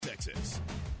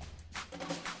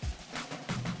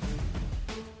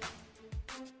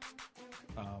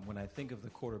think of the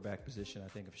quarterback position, I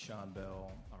think of Sean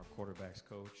Bell, our quarterback's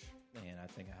coach, and I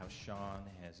think of how Sean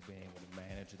has been able to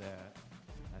manage that.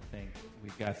 I think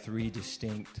we've got three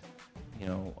distinct,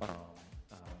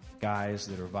 guys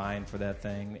that are vying for that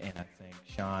thing, and I think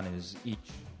Sean is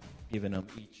giving them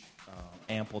each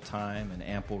ample time and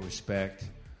ample respect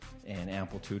and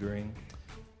ample tutoring.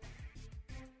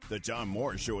 The John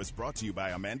Morris Show is brought to you by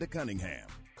Amanda Cunningham,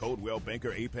 Coldwell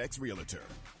Banker Apex Realtor.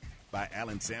 By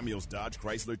Allen Samuels Dodge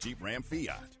Chrysler Jeep Ram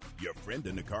Fiat, your friend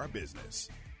in the car business.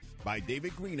 By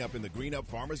David Greenup and the Greenup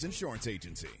Farmers Insurance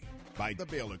Agency. By the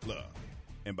Baylor Club.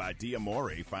 And by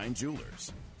D'Amore Fine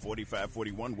Jewelers,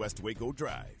 4541 West Waco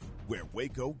Drive, where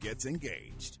Waco gets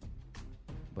engaged.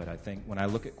 But I think when I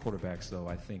look at quarterbacks, though,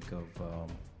 I think of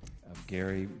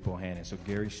Gary Bohannon. So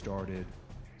Gary started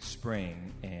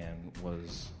spring and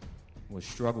was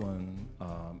struggling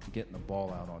getting the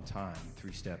ball out on time,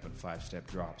 3-step and 5-step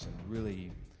drops, and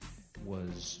really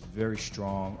was very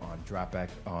strong on drop back,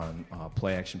 on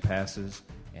play action passes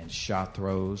and shot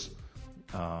throws.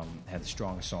 Had the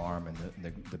strongest arm and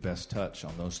the best touch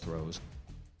on those throws.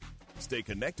 Stay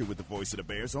connected with the Voice of the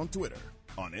Bears on Twitter,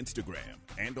 on Instagram,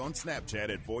 and on Snapchat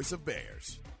at Voice of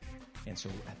Bears. And so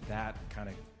at that kind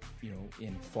of,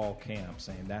 in fall camp,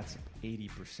 saying that's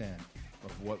 80%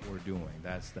 of what we're doing.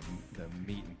 That's the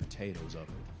meat and potatoes of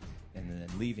it. And then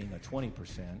leaving a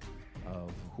 20%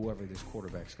 of whoever this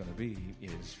quarterback's going to be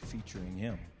is featuring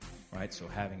him, right? So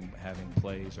having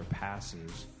plays or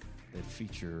passes that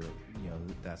feature,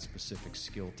 that specific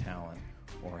skill talent,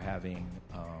 or having,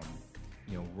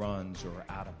 runs or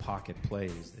out-of-pocket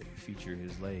plays that feature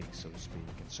his legs, so to speak.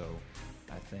 And so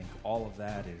I think all of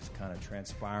that is kind of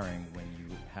transpiring when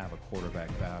you have a quarterback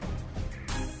battle.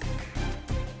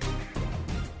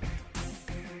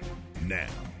 Now,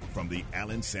 from the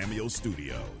Allen Samuels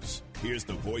Studios, here's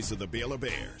the voice of the Baylor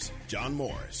Bears, John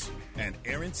Morris and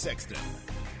Aaron Sexton.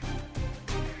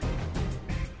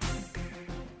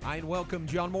 Hi, and welcome,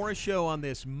 John Morris Show on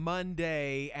this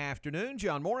Monday afternoon.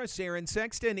 John Morris, Aaron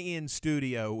Sexton in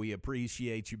studio. We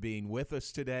appreciate you being with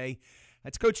us today.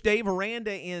 That's Coach Dave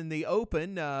Aranda in the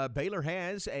open. Baylor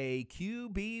has a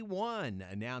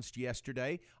QB1 announced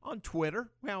yesterday on Twitter.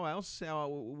 How else?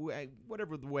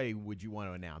 Whatever the way would you want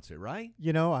to announce it, right?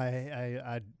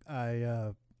 I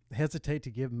hesitate to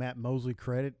give Matt Mosley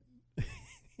credit.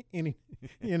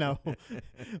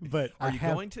 But Are you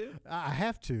going to? I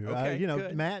have to. Okay,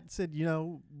 good. Matt said,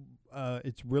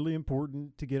 it's really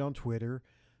important to get on Twitter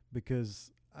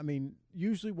because,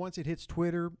 usually once it hits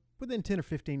Twitter, within 10 or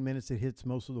 15 minutes, it hits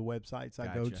most of the websites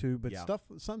I go to. But stuff,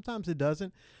 sometimes it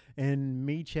doesn't. And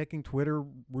me checking Twitter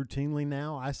routinely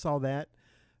now, I saw that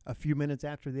a few minutes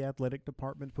after the athletic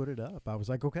department put it up. I was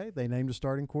like, okay, they named a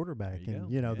starting quarterback.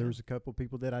 There was a couple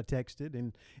people that I texted,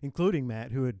 and including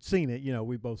Matt, who had seen it.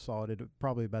 We both saw it at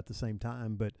probably about the same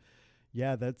time. But,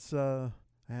 yeah, that's I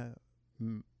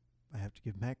have to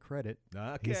give Matt credit.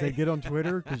 Okay. He said get on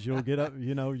Twitter because you'll get up,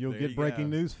 you'll get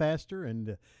breaking news faster.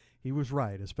 And he was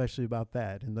right, especially about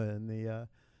that. And the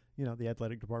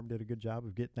athletic department did a good job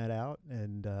of getting that out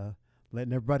and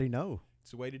letting everybody know. It's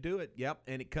the way to do it. Yep,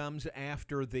 and it comes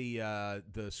after the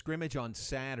scrimmage on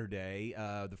Saturday,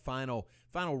 the final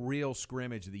real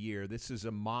scrimmage of the year. This is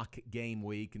a mock game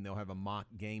week, and they'll have a mock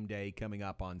game day coming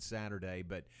up on Saturday.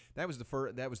 But that was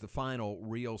the final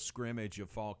real scrimmage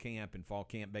of fall camp, and fall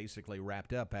camp basically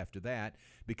wrapped up after that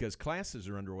because classes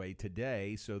are underway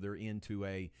today. So they're into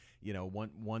a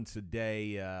once a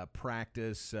day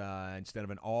practice instead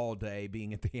of an all day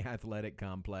being at the athletic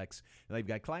complex. They've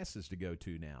got classes to go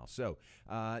to now. So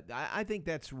I think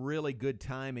that's really good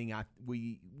timing.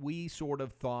 We sort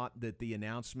of thought that the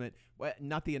announcement, well,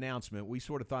 not the announcement, we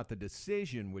sort of thought the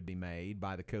decision would be made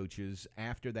by the coaches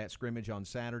after that scrimmage on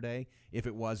Saturday, if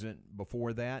it wasn't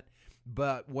before that,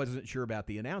 but wasn't sure about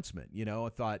the announcement. I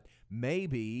thought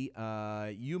maybe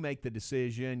you make the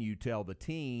decision, you tell the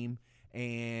team,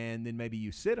 and then maybe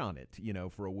you sit on it,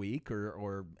 for a week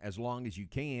or as long as you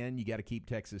can. You got to keep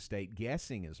Texas State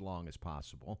guessing as long as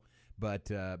possible. But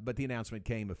the announcement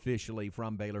came officially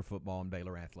from Baylor football and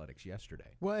Baylor athletics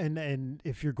yesterday. Well, and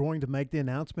if you're going to make the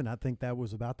announcement, I think that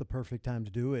was about the perfect time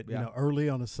to do it. Yeah. Early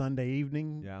on a Sunday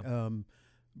evening,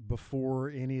 before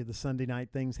any of the Sunday night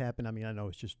things happen. I mean, I know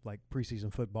it's just like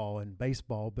preseason football and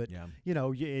baseball, but, you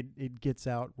know, it gets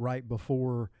out right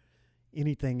before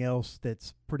anything else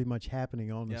that's pretty much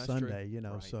happening on the Sunday, you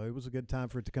know. Right. So it was a good time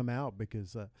for it to come out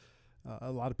because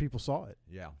a lot of people saw it.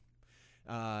 Yeah.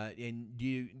 And do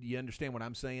you understand what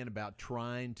I'm saying about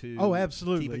trying to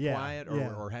absolutely. keep it quiet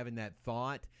or having that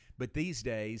thought? But these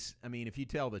days, I mean, if you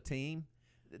tell the team,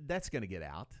 that's going to get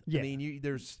out. Yeah. I mean,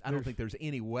 I don't think there's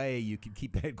any way you can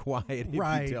keep that quiet. If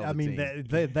right. You tell I the mean,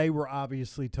 team. they were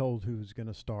obviously told who was going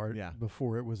to start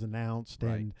before it was announced.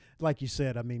 Right. And like you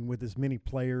said, I mean, with as many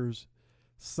players,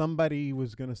 somebody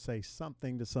was going to say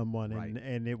something to someone,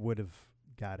 and it would have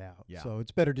got out. Yeah. So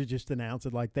it's better to just announce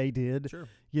it like they did. Sure.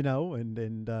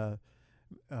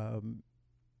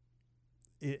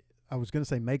 I was going to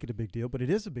say make it a big deal, but it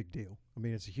is a big deal. I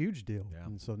mean, it's a huge deal. Yeah.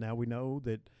 And so now we know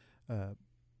that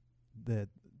that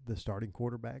the starting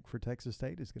quarterback for Texas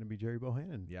State is going to be Jerry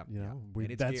Bohannon. Yeah.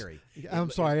 And it's Gary. I'm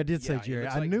sorry, I did say Jerry.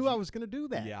 I knew I was going to do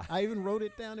that. Yeah. I even wrote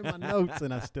it down in my notes,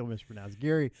 and I still mispronounced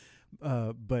Gary.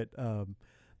 But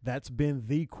that's been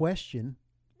the question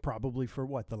probably for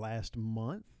the last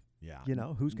month. Yeah.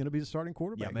 Who's going to be the starting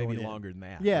quarterback? Yeah, maybe longer than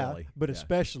that. Yeah, really. but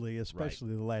especially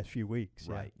the last few weeks.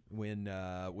 Right.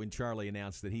 Yeah. When Charlie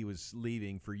announced that he was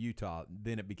leaving for Utah,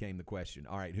 then it became the question,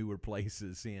 all right, who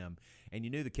replaces him? And you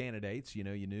knew the candidates. You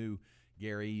knew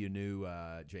Gary, you knew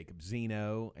Jacob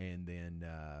Zeno, and then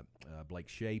Blake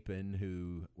Shapen,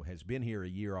 who has been here a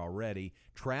year already,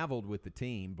 traveled with the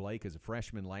team. Blake, as a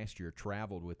freshman last year,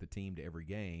 traveled with the team to every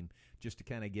game just to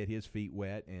kind of get his feet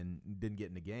wet and didn't get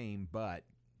in the game, but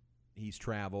he's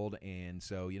traveled, and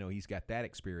so, he's got that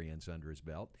experience under his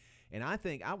belt. And I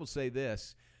will say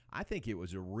this, I think it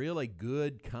was a really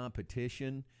good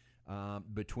competition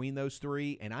between those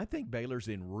three, and I think Baylor's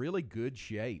in really good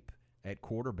shape at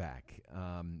quarterback.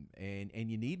 And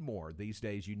you need more. These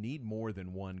days, you need more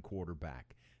than one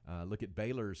quarterback. Look at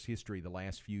Baylor's history the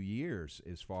last few years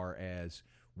as far as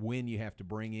when you have to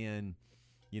bring in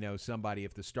somebody,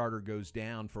 if the starter goes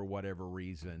down for whatever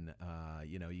reason,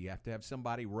 you have to have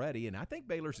somebody ready. And I think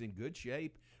Baylor's in good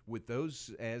shape with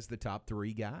those as the top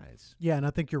three guys. Yeah, and I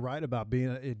think you're right about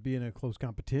it being a close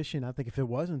competition. I think if it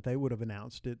wasn't, they would have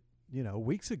announced it,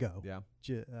 weeks ago. Yeah.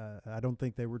 I don't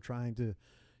think they were trying to,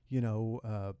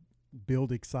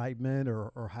 build excitement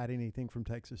or hide anything from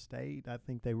Texas State. I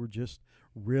think they were just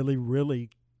really, really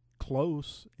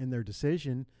close in their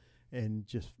decision. And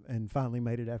finally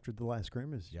made it after the last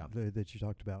scrimmage that you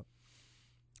talked about.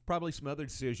 Probably some other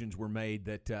decisions were made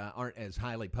that aren't as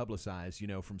highly publicized,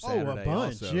 from Saturday. Oh, a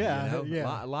bunch, also,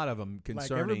 yeah. A lot of them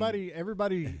concerning. Like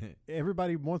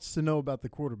everybody wants to know about the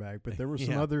quarterback, but there were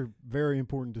some other very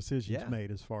important decisions made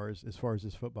as far as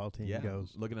this football team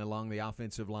goes. Looking along the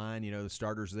offensive line, the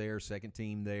starters there, second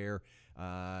team there,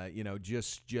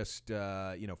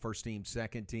 first team,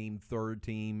 second team, third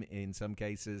team in some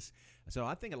cases. So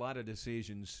I think a lot of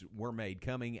decisions were made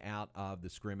coming out of the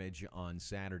scrimmage on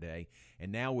Saturday.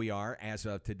 And now we are, as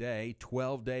of today,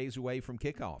 12 days away from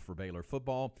kickoff for Baylor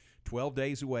football, 12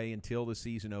 days away until the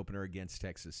season opener against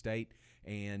Texas State.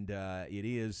 And it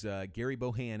is Gary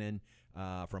Bohannon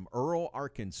from Earl,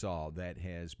 Arkansas, that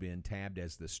has been tabbed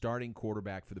as the starting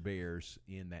quarterback for the Bears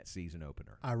in that season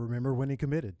opener. I remember when he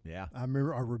committed. Yeah. I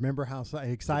remember how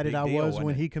excited I was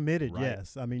when he committed. Right.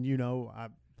 Yes. I mean,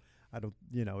 I don't,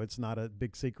 it's not a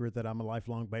big secret that I'm a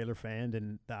lifelong Baylor fan,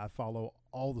 and I follow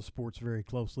all the sports very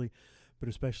closely, but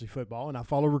especially football, and I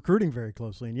follow recruiting very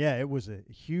closely. And yeah, it was a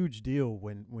huge deal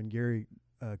when Gary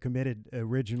committed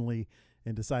originally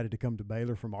and decided to come to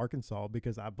Baylor from Arkansas,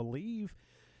 because I believe,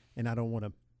 and I don't want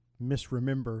to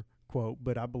misremember quote,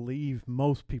 but I believe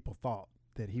most people thought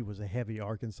that he was a heavy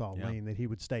Arkansas lean, that he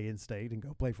would stay in state and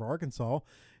go play for Arkansas.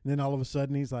 And then all of a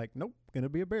sudden he's like, nope, going to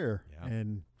be a Bear. Yeah.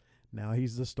 And now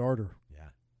he's the starter. Yeah,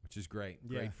 which is great.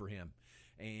 Great for him.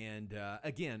 And,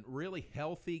 again, really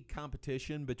healthy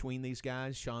competition between these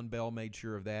guys. Sean Bell made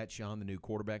sure of that. Sean, the new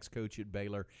quarterbacks coach at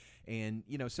Baylor. And,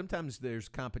 sometimes there's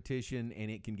competition and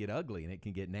it can get ugly and it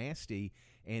can get nasty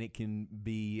and it can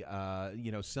be,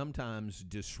 sometimes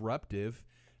disruptive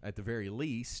at the very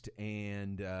least,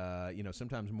 and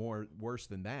sometimes worse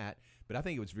than that. But I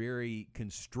think it was very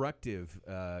constructive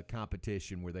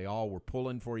competition where they all were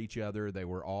pulling for each other. They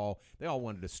all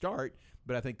wanted to start,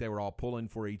 but I think they were all pulling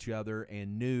for each other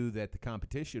and knew that the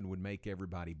competition would make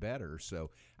everybody better.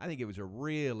 So I think it was a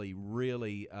really,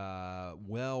 really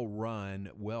well-run,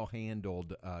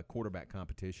 well-handled quarterback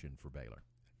competition for Baylor.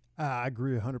 I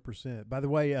agree 100%. By the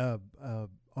way,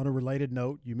 on a related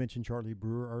note, you mentioned Charlie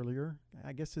Brewer earlier.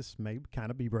 I guess this may kind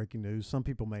of be breaking news. Some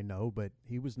people may know, but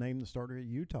he was named the starter at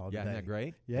Utah today. Yeah, isn't that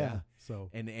great? Yeah. So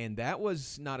and that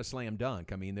was not a slam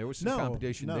dunk. I mean, there was some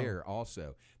competition there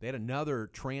also. They had another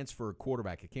transfer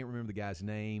quarterback. I can't remember the guy's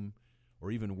name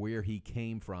or even where he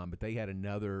came from, but they had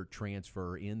another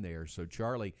transfer in there. So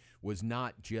Charlie was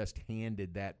not just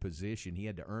handed that position. He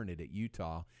had to earn it at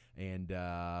Utah. And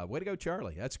way to go,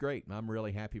 Charlie. That's great. I'm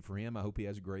really happy for him. I hope he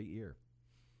has a great year.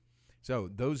 So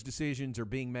those decisions are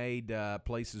being made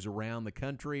places around the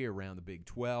country, around the Big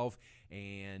 12,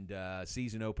 and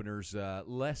season openers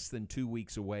less than 2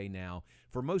 weeks away now.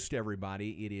 For most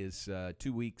everybody, it is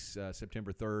 2 weeks,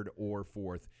 September 3rd or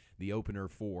 4th, the opener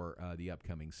for the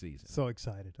upcoming season. So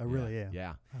excited. I really am.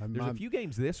 Yeah. There's a few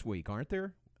games this week, aren't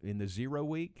there, in the 0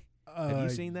 week? Have you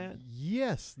seen that?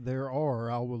 Yes, there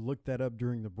are. I will look that up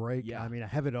during the break. Yeah. I mean, I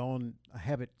have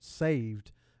it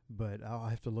saved, but I'll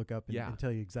have to look up and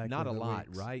tell you exactly. Not a the lot,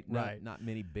 weeks. right? Right. Not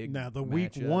many big Now, the matchups.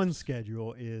 week 1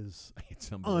 schedule is it's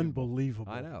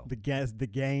unbelievable. I know. The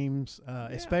games,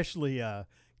 especially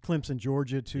Clemson,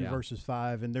 Georgia, 2 versus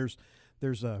 5, and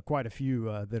there's quite a few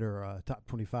that are top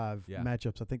 25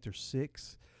 matchups. I think there's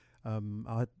 6.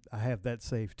 I have that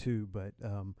saved too, but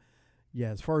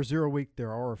as far as 0 week,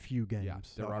 there are a few games. Yeah,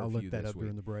 there are I'll a look few that this up week.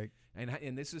 during the break.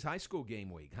 And this is high school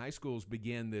game week. High schools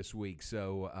begin this week,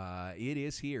 so it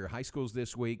is here. High schools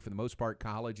this week, for the most part,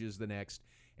 colleges the next,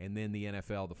 and then the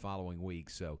NFL the following week.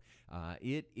 So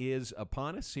it is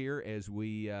upon us here as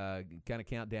we kind of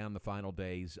count down the final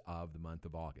days of the month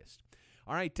of August.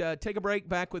 All right, take a break.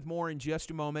 Back with more in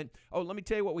just a moment. Oh, let me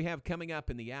tell you what we have coming up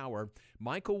in the hour.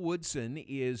 Michael Woodson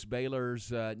is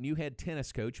Baylor's new head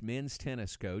tennis coach, men's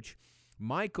tennis coach.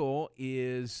 Michael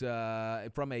is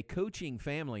from a coaching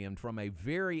family and from a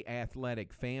very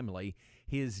athletic family.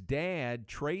 His dad,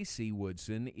 Tracy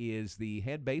Woodson, is the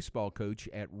head baseball coach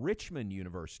at Richmond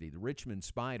University, the Richmond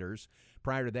Spiders.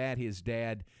 Prior to that, his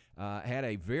dad had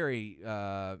a very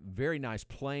nice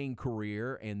playing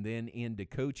career and then into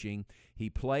coaching. He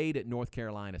played at North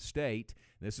Carolina State.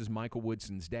 This is Michael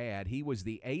Woodson's dad. He was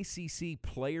the ACC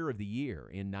Player of the Year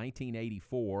in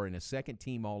 1984 and a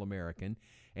second-team All-American,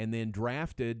 and then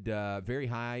drafted very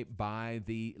high by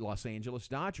the Los Angeles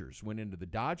Dodgers. Went into the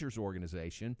Dodgers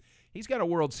organization. He's got a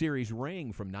World Series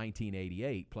ring from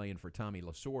 1988 playing for Tommy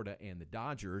Lasorda and the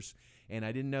Dodgers, and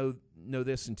I didn't know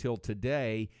this until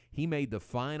today. He made the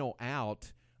final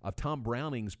out of Tom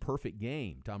Browning's perfect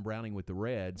game. Tom Browning with the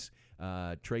Reds.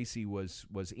 Tracy was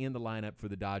in the lineup for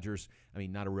the Dodgers. I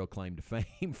mean, not a real claim to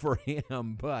fame for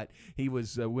him, but he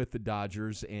was with the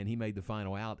Dodgers, and he made the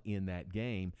final out in that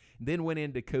game. Then went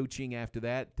into coaching after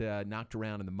that, knocked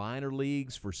around in the minor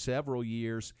leagues for several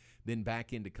years, then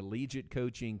back into collegiate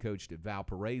coaching, coached at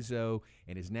Valparaiso,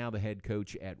 and is now the head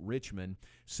coach at Richmond.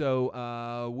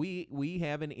 So we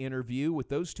have an interview with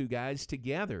those two guys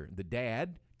together. The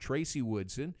dad, Tracy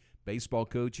Woodson, baseball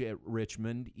coach at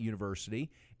Richmond University,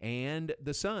 and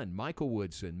the son, Michael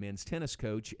Woodson, men's tennis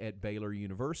coach at Baylor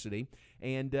University.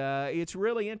 And it's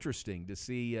really interesting to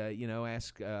see,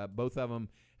 ask both of them,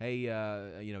 hey,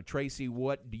 Tracy,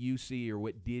 what do you see or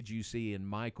what did you see in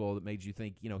Michael that made you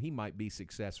think, he might be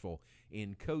successful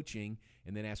in coaching?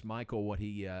 And then ask Michael what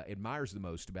he admires the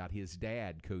most about his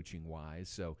dad coaching-wise.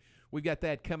 So we've got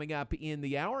that coming up in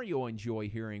the hour. You'll enjoy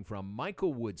hearing from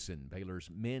Michael Woodson, Baylor's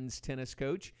men's tennis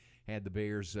coach. Had the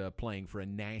Bears playing for a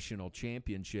national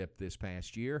championship this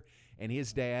past year. And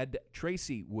his dad,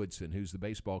 Tracy Woodson, who's the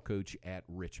baseball coach at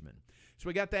Richmond. So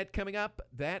we got that coming up,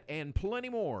 that and plenty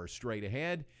more straight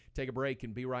ahead. Take a break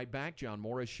and be right back. John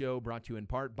Morris Show brought to you in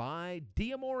part by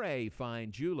D'Amore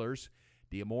Fine Jewelers.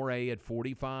 D'Amore at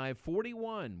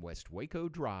 4541 West Waco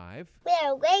Drive.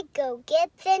 Where Waco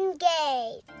gets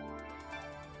engaged.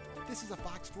 This is a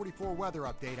Fox 44 weather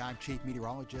update. I'm Chief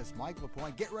Meteorologist Mike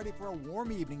LaPointe. Get ready for a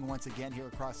warm evening once again here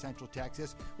across Central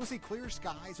Texas. We'll see clear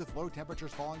skies with low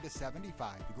temperatures falling to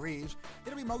 75 degrees.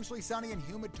 It'll be mostly sunny and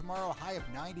humid tomorrow, high of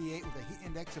 98 with a heat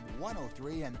index of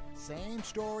 103. And same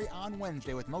story on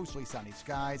Wednesday with mostly sunny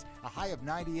skies, a high of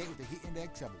 98 with a heat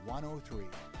index of 103.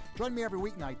 Join me every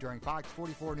weeknight during Fox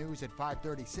 44 News at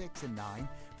 5:36 and 9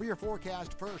 for your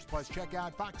forecast first. Plus, check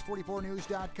out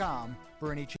fox44news.com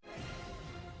for any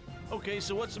Okay,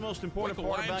 so what's the most important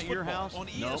part about your house? On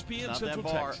ESPN nope, Central not that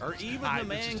bar, Texas. or even Hi, the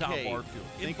man cave.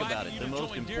 Think about it. The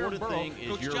most important thing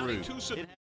is your roof.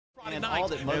 And all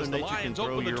that Mother Nature can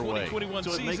throw your way.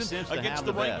 So it makes sense to against have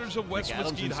the the Wranglers best. of West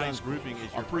Mesquite High School.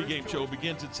 Our pregame show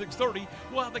begins at 6:30.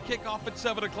 We'll have the kickoff at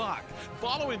 7 o'clock.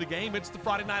 Following the game, it's the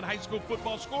Friday Night High School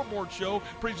Football Scoreboard Show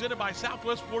presented by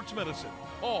Southwest Sports Medicine.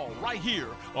 All right here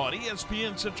on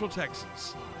ESPN Central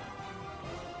Texas.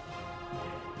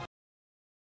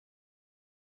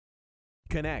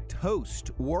 Connect, host,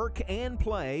 work, and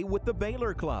play with the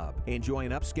Baylor Club. Enjoy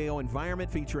an upscale environment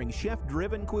featuring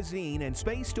chef-driven cuisine and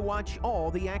space to watch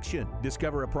all the action.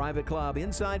 Discover a private club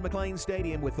inside McLean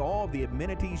Stadium with all the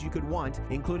amenities you could want,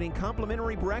 including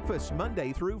complimentary breakfast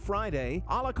Monday through Friday,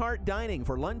 a la carte dining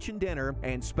for lunch and dinner,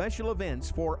 and special events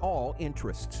for all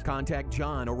interests. Contact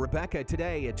John or Rebecca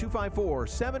today at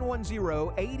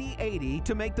 254-710-8080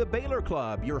 to make the Baylor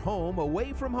Club your home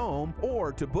away from home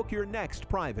or to book your next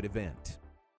private event.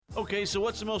 Okay, so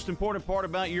what's the most important part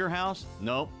about your house?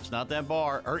 Nope, it's not that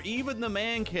bar or even the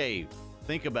man cave.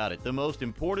 Think about it. The most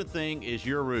important thing is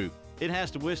your roof. It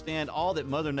has to withstand all that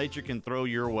Mother Nature can throw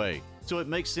your way. So it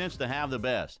makes sense to have the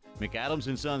best.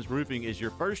 McAdams & Sons Roofing is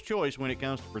your first choice when it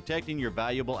comes to protecting your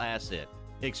valuable asset.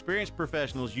 Experienced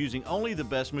professionals using only the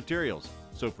best materials.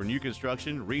 So for new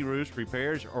construction, re-roofs,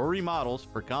 repairs, or remodels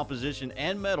for composition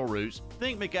and metal roofs,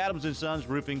 think McAdams & Sons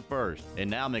Roofing first. And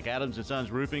now McAdams &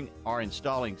 Sons Roofing are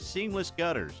installing seamless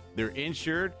gutters. They're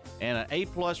insured and an A+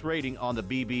 rating on the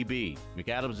BBB.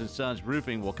 McAdams & Sons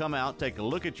Roofing will come out, take a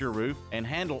look at your roof, and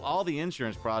handle all the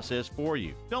insurance process for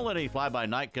you. Don't let any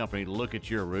fly-by-night company look at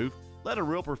your roof. Let a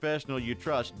real professional you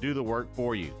trust do the work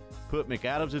for you. Put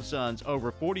McAdams & Sons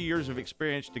over 40 years of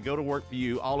experience to go to work for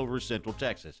you all over Central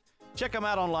Texas. Check them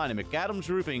out online at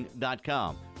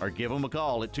McAdamsRoofing.com or give them a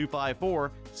call at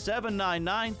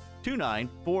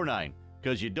 254-799-2949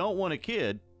 because you don't want a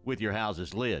kid with your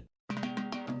house's lid.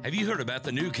 Have you heard about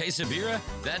the new Quesabira?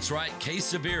 That's right,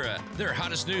 Quesabira. Their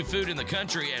hottest new food in the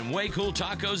country, and Way Cool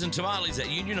Tacos and Tamales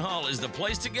at Union Hall is the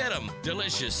place to get them.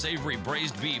 Delicious, savory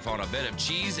braised beef on a bed of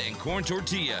cheese and corn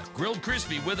tortilla. Grilled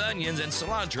crispy with onions and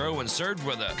cilantro and served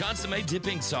with a consomme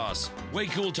dipping sauce. Way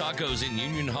Cool Tacos in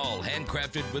Union Hall,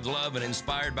 handcrafted with love and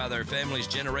inspired by their family's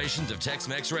generations of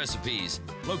Tex-Mex recipes.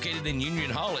 Located in Union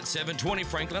Hall at 720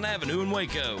 Franklin Avenue in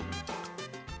Waco.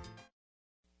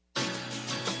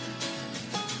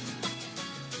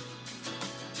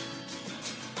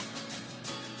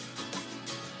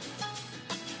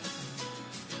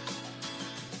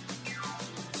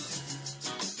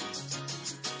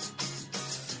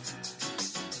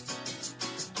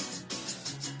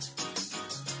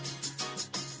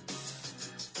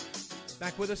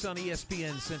 Back with us on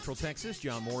ESPN Central Texas,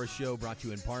 John Morris Show, brought to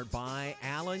you in part by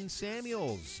Allen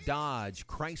Samuels, Dodge,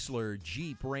 Chrysler,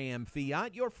 Jeep, Ram,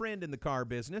 Fiat, your friend in the car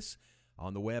business.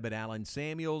 On the web at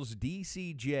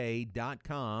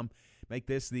AllenSamuelsDCJ.com. Make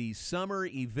this the summer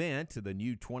event, the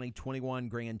new 2021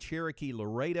 Grand Cherokee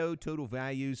Laredo, total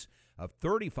values of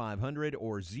 $3,500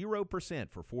 or 0%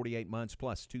 for 48 months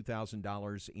plus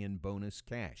 $2,000 in bonus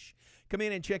cash. Come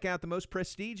in and check out the most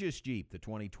prestigious Jeep, the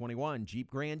 2021 Jeep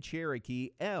Grand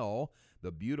Cherokee L,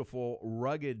 the beautiful,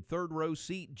 rugged third-row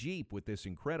seat Jeep. With this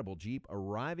incredible Jeep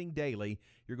arriving daily,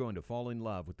 you're going to fall in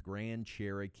love with the Grand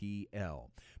Cherokee L.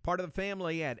 Part of the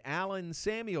family at Allen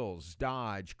Samuels,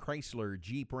 Dodge, Chrysler,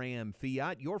 Jeep, Ram,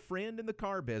 Fiat, your friend in the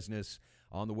car business.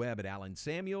 On the web at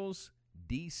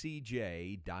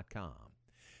AllenSamuelsDCJ.com.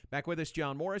 Back with us,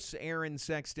 John Morris, Aaron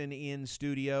Sexton in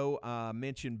studio.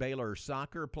 Mentioned Baylor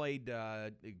soccer played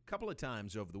a couple of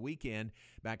times over the weekend.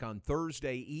 Back on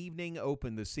Thursday evening,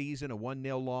 opened the season, a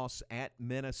 1-0 loss at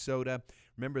Minnesota.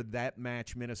 Remember that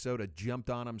match, Minnesota jumped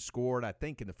on them, scored, I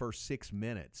think, in the first 6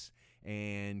 minutes.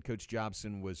 And Coach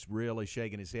Jobson was really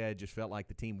shaking his head, just felt like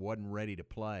the team wasn't ready to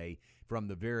play from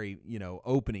the very,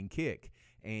 opening kick.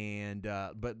 And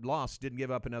but lost, didn't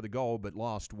give up another goal, but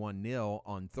lost 1-0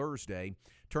 on Thursday.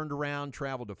 Turned around,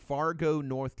 traveled to Fargo,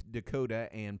 North Dakota,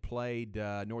 and played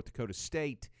North Dakota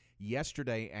State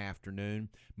yesterday afternoon.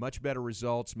 Much better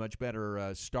results, much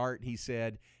better start, he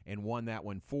said, and won that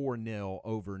one 4-0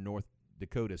 over North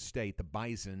Dakota State, the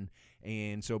Bison.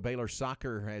 And so Baylor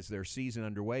soccer has their season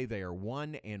underway. They are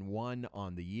 1-1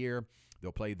 on the year.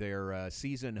 They'll play their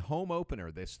season home opener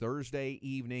this Thursday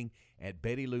evening at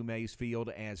Betty Lou Mays Field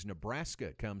as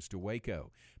Nebraska comes to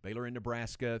Waco. Baylor and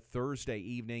Nebraska Thursday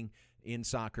evening in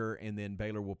soccer, and then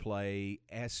Baylor will play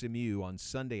SMU on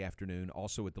Sunday afternoon,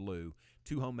 also at the Lou.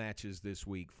 2 home matches this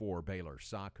week for Baylor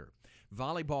soccer.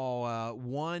 Volleyball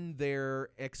won their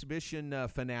exhibition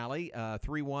finale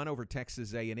 3-1 over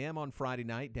Texas A&M on Friday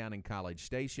night down in College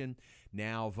Station.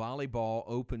 Now volleyball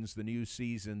opens the new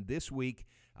season this week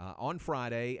on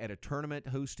Friday at a tournament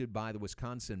hosted by the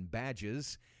Wisconsin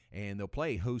Badges, and they'll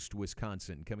play host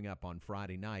Wisconsin coming up on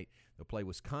Friday night. They'll play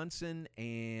Wisconsin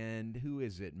and who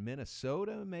is it,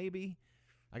 Minnesota maybe?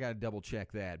 I got to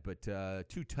double-check that, but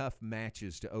 2 tough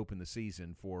matches to open the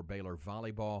season for Baylor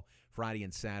volleyball, Friday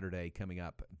and Saturday coming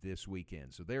up this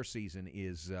weekend. So their season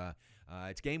is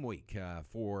it's game week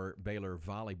for Baylor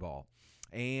volleyball.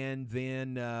 And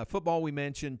then football, we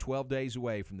mentioned, 12 days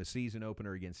away from the season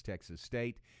opener against Texas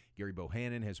State. Gary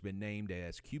Bohannon has been named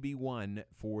as QB1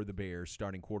 for the Bears,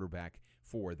 starting quarterback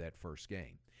for that first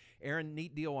game. Aaron,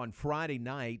 neat deal on Friday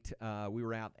night. We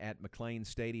were out at McLean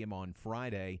Stadium on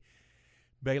Friday.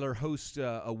 Baylor hosts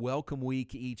a welcome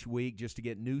week each week just to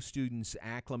get new students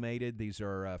acclimated. These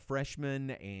are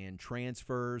freshmen and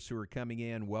transfers who are coming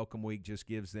in. Welcome week just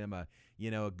gives them a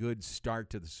good start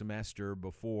to the semester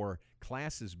before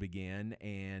classes begin.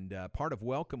 And part of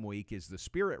welcome week is the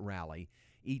Spirit Rally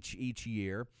each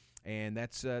year. And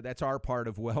that's our part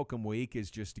of welcome week, is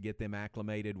just to get them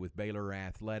acclimated with Baylor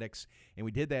athletics. And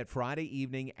we did that Friday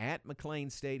evening at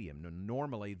McLean Stadium.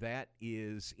 Normally that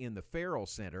is in the Farrell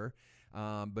Center.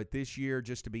 But this year,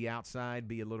 just to be outside,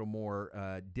 be a little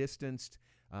more distanced,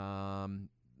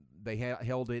 they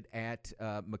held it at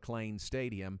McLean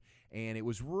Stadium, and it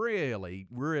was really,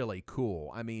 really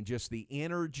cool. I mean, just the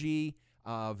energy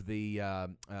of the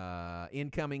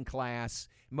incoming class,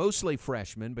 mostly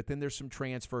freshmen, but then there's some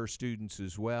transfer students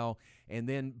as well. And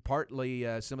then partly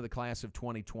some of the class of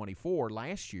 2024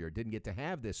 last year didn't get to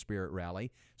have this Spirit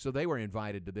Rally, so they were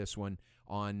invited to this one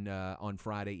on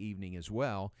Friday evening as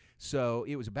well. So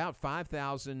it was about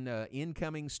 5,000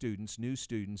 incoming students, new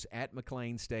students, at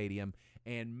McLean Stadium.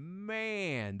 And,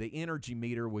 man, the energy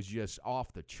meter was just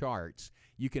off the charts.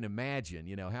 You can imagine,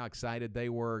 how excited they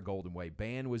were. Golden Wave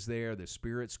Band was there, the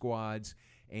Spirit Squads,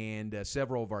 and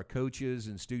several of our coaches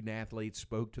and student-athletes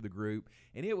spoke to the group.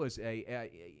 And it was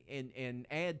and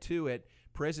add to it,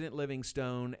 President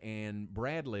Livingstone and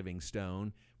Brad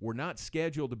Livingstone were not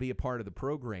scheduled to be a part of the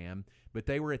program, but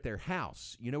they were at their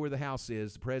house. You know where the house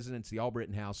is? The president's the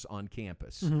Albritton House on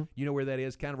campus. Mm-hmm. You know where that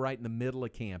is? Kind of right in the middle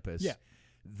of campus. Yeah.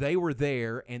 They were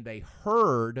there, and they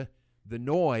heard the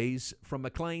noise from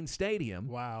McLean Stadium.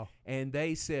 Wow. And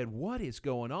they said, what is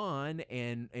going on?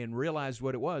 And realized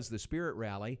what it was, the Spirit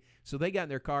Rally. So they got in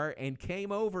their car and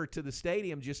came over to the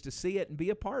stadium just to see it and be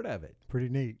a part of it. Pretty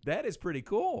neat. That is pretty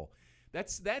cool.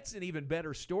 That's an even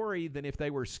better story than if they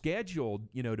were scheduled,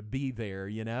 to be there,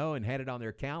 and had it on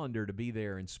their calendar to be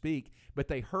there and speak. But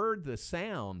they heard the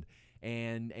sound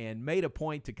and made a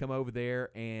point to come over there,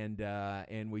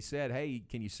 and we said, hey,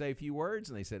 can you say a few words?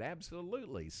 And they said,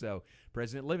 absolutely. So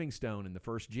President Livingstone and the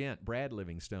first gent, Brad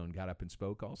Livingstone, got up and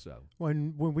spoke also.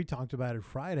 When we talked about it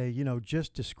Friday,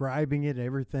 just describing it,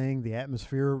 everything, the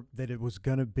atmosphere that it was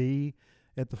going to be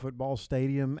at the football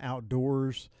stadium,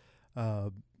 outdoors,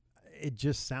 it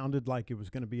just sounded like it was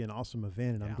going to be an awesome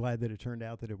event, and I'm glad that it turned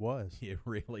out that it was. It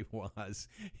really was.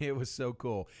 It was so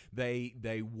cool.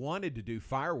 They wanted to do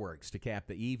fireworks to cap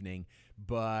the evening,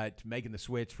 but making the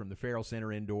switch from the Farrell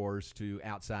Center indoors to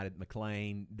outside at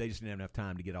McLean, they just didn't have enough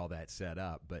time to get all that set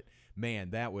up. But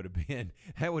man, that would have been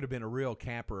a real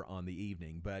capper on the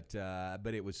evening. But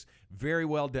it was very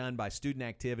well done by student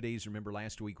activities. Remember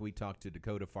last week we talked to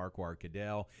Dakota Farquhar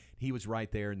Cadell. He was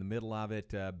right there in the middle of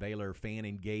it. Baylor fan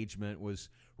engagement was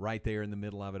right there in the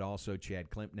middle of it also, Chad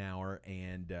Klimpnauer,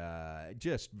 and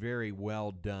just very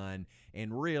well done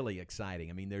and really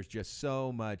exciting. I mean, there's just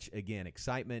so much, again,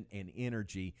 excitement and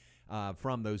energy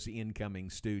from those incoming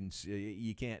students.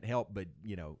 You can't help but,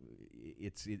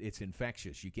 it's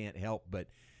infectious. You can't help but,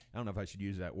 I don't know if I should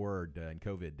use that word in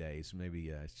COVID days. Maybe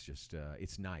it's just,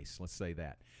 it's nice. Let's say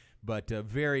that. But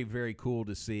very, very cool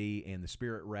to see, and the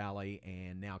Spirit Rally,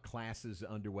 and now classes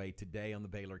underway today on the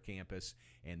Baylor campus,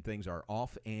 and things are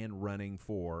off and running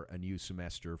for a new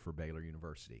semester for Baylor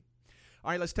University.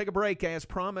 All right, let's take a break. As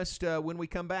promised, when we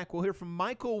come back, we'll hear from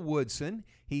Michael Woodson.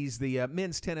 He's the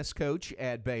men's tennis coach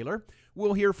at Baylor.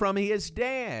 We'll hear from his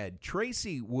dad,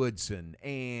 Tracy Woodson,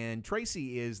 and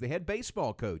Tracy is the head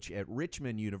baseball coach at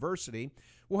Richmond University.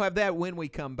 We'll have that when we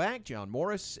come back. John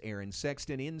Morris, Aaron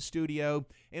Sexton in studio,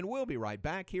 and we'll be right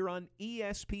back here on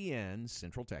ESPN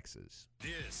Central Texas.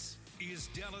 This is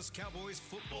Dallas Cowboys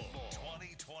football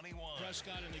 2021.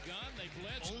 Prescott in the gun, they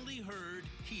blitz. Only heard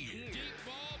here. Deep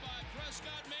ball by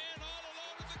Prescott, man, all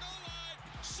alone at the goal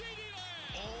line. CeeDee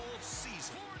Lamb. All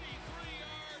season. 43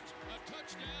 yards, a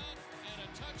touchdown, and a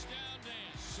touchdown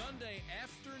dance. Sunday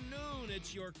afternoon,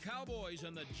 it's your Cowboys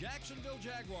and the Jacksonville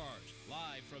Jaguars.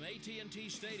 Live from AT&T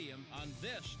Stadium on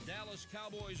this Dallas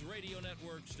Cowboys radio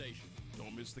network station.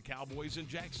 Don't miss the Cowboys in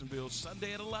Jacksonville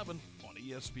Sunday at 11 on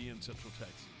ESPN Central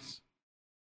Texas.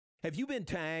 Have you been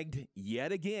tagged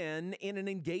yet again in an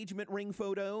engagement ring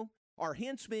photo? Are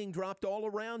hints being dropped all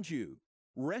around you?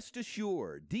 Rest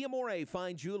assured, D'Amore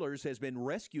Fine Jewelers has been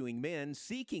rescuing men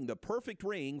seeking the perfect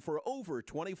ring for over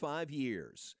 25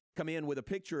 years. Come in with a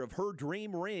picture of her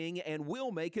dream ring and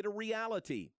we'll make it a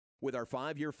reality. With our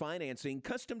 5-year financing,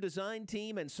 custom design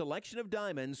team, and selection of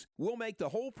diamonds, we'll make the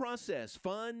whole process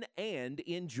fun and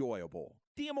enjoyable.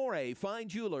 D'Amore Fine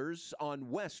Jewelers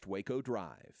on West Waco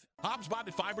Drive. Hobbs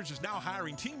Bonded Fibers is now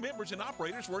hiring team members and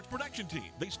operators for its production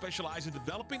team. They specialize in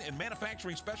developing and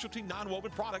manufacturing specialty non-woven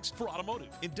products for automotive,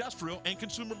 industrial, and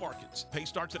consumer markets. Pay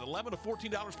starts at $11 to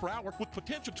 $14 per hour with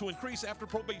potential to increase after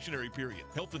probationary period.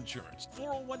 Health insurance,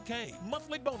 401k,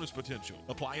 monthly bonus potential.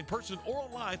 Apply in person or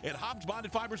online at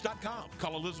HobbsBondedFibers.com.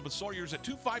 Call Elizabeth Sawyers at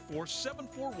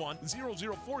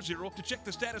 254-741-0040 to check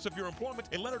the status of your employment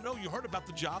and let her know you heard about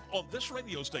the job on this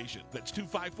radio station. That's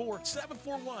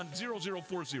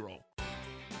 254-741-0040.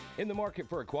 In the market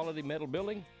for a quality metal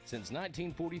building? Since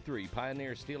 1943,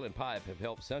 Pioneer Steel and Pipe have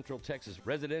helped Central Texas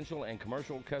residential and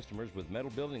commercial customers with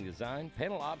metal building design,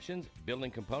 panel options, building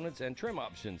components, and trim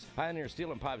options. Pioneer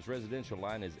Steel and Pipe's residential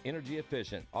line is energy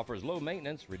efficient, offers low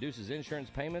maintenance, reduces insurance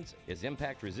payments, is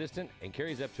impact resistant, and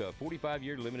carries up to a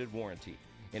 45-year limited warranty.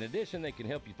 In addition, they can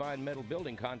help you find metal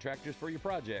building contractors for your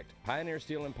project. Pioneer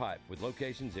Steel and Pipe, with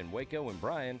locations in Waco and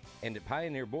Bryan, and at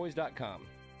pioneerboys.com.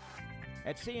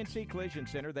 At CNC Collision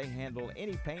Center, they handle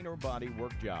any paint or body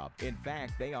work job. In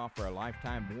fact, they offer a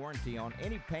lifetime warranty on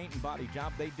any paint and body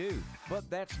job they do. But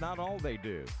that's not all they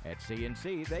do. At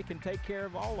CNC, they can take care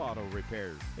of all auto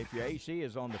repairs. If your AC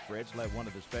is on the fritz, let one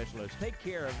of the specialists take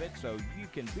care of it so you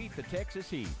can beat the Texas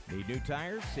heat. Need new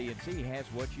tires? CNC has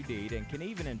what you need and can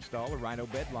even install a Rhino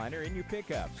bed liner in your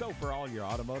pickup. So for all your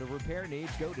automotive repair needs,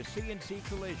 go to CNC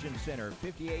Collision Center,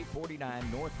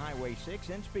 5849 North Highway 6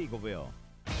 in Speegleville.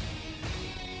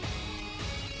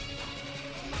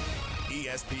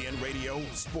 ESPN Radio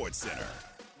Sports Center.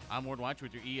 I'm Ward White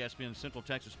with your ESPN Central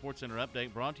Texas Sports Center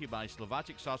update, brought to you by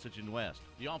Slovacic Sausage and West.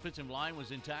 The offensive line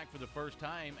was intact for the first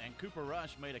time, and Cooper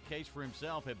Rush made a case for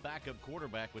himself at backup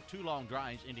quarterback with 2 long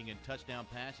drives ending in touchdown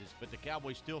passes, but the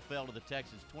Cowboys still fell to the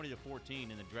Texans 20-14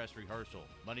 in the dress rehearsal.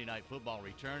 Monday Night Football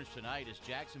returns tonight as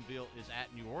Jacksonville is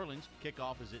at New Orleans.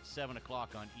 Kickoff is at 7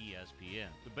 o'clock on ESPN.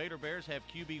 The Baylor Bears have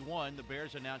QB1. The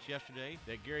Bears announced yesterday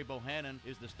that Gary Bohannon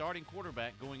is the starting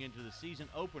quarterback going into the season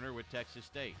opener with Texas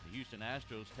State. The Houston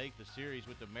Astros take the series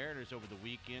with the Mariners over the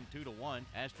weekend 2-1.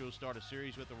 Astros start a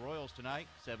series with the Royals tonight,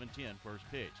 7:10 first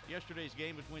pitch. Yesterday's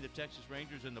game between the Texas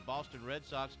Rangers and the Boston Red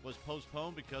Sox was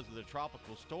postponed because of the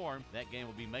tropical storm. That game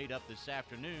will be made up this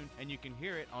afternoon, and you can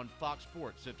hear it on Fox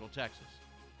Sports Central Texas.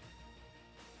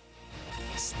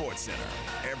 Sports Center,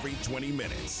 every 20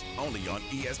 minutes, only on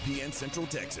ESPN Central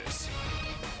Texas.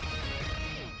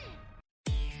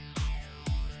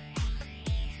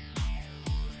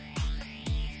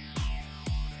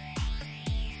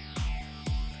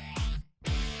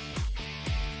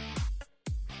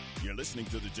 You're listening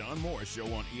to the John Morris Show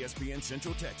on ESPN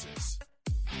Central Texas.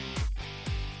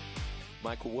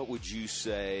 Michael, what would you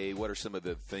say, what are some of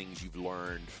the things you've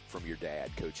learned from your dad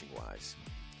coaching-wise?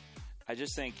 I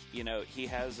just think, he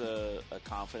has a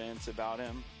confidence about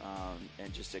him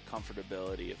and just a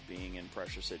comfortability of being in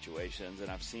pressure situations.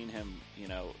 And I've seen him,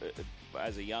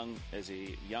 as a young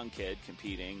kid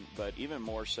competing, but even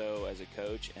more so as a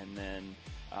coach. And then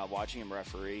watching him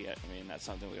referee, I mean, that's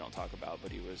something we don't talk about,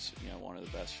 but he was, one of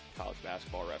the best college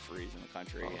basketball referees in the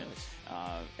country. Oh, nice.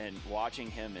 And watching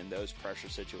him in those pressure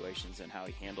situations and how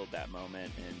he handled that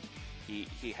moment, and he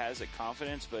has a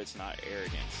confidence, but it's not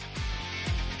arrogance.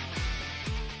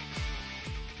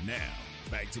 Now,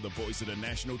 back to the voice of the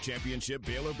national championship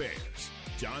Baylor Bears,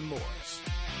 John Morris.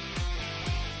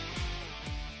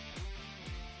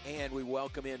 And we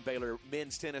welcome in Baylor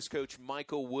men's tennis coach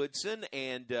Michael Woodson.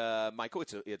 And, Michael,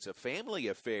 it's a family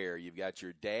affair. You've got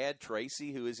your dad,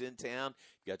 Tracy, who is in town.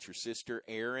 You've got your sister,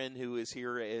 Erin, who is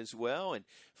here as well. And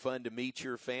fun to meet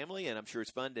your family, and I'm sure it's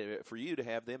fun for you to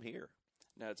have them here.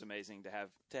 No, it's amazing to have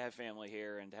family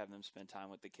here and to have them spend time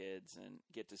with the kids and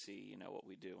get to see, what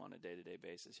we do on a day-to-day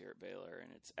basis here at Baylor.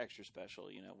 And it's extra special,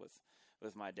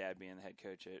 with my dad being the head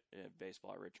coach at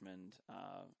baseball at Richmond.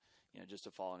 Just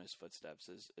to follow in his footsteps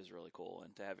is really cool.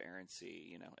 And to have Erin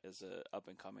C, as a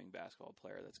up-and-coming basketball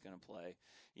player that's going to play,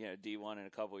 D1 in a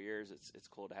couple of years, it's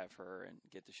cool to have her and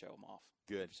get to show him off.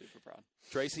 Good. I'm super proud.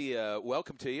 Tracy,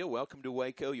 welcome to you. Welcome to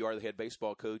Waco. You are the head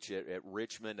baseball coach at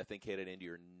Richmond. I think headed into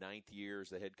your 9th year as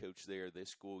the head coach there this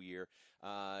school year.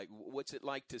 What's it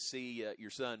like to see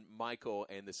your son, Michael,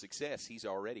 and the success he's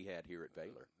already had here at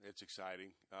Baylor? It's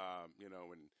exciting.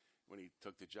 When he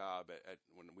took the job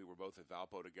when we were both at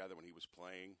Valpo together, when he was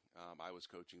playing, I was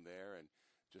coaching there, and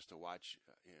just to watch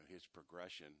his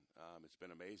progression, it's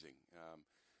been amazing.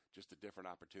 Just the different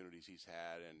opportunities he's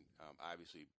had, and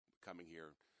obviously coming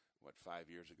here, 5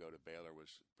 years ago to Baylor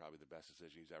was probably the best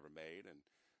decision he's ever made, and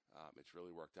it's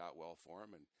really worked out well for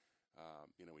him. And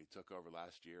when he took over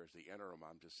last year as the interim,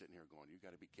 I'm just sitting here going, "You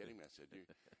got to be kidding me!" I said,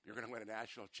 "You're going to win a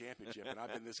national championship, and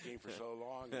I've been in this game for so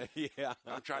long." Yeah,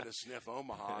 I'm trying to sniff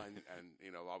Omaha,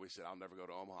 and always said I'll never go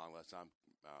to Omaha unless I'm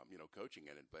coaching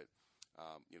in it. But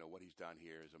what he's done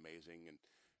here is amazing, and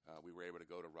we were able to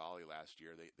go to Raleigh last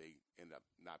year. They ended up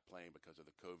not playing because of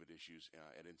the COVID issues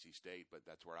at NC State, but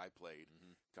that's where I played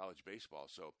college baseball.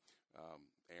 So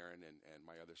Aaron and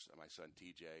my son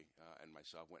TJ and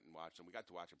myself went and watched them. We got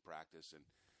to watch them practice, and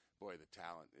boy, the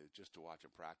talent just to watch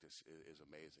them practice is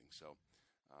amazing. So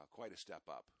quite a step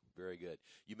up. Very good.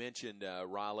 You mentioned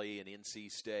Raleigh and NC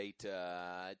State.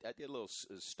 I did a little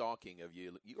stalking of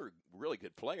you. You were a really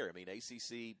good player. I mean,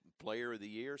 ACC Player of the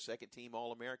Year, second team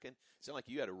All-American. Sound like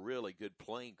you had a really good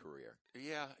playing career.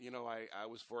 Yeah, I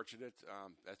was fortunate.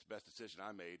 That's the best decision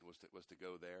I made was to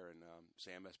go there. And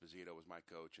Sam Esposito was my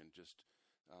coach, and just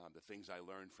the things I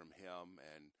learned from him.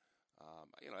 And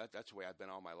that's the way I've been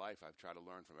all my life. I've tried to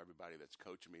learn from everybody that's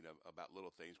coaching me about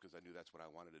little things because I knew that's what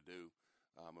I wanted to do.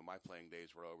 When my playing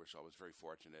days were over, so I was very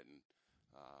fortunate and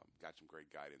got some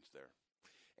great guidance there.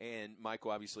 And,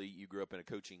 Michael, obviously you grew up in a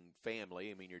coaching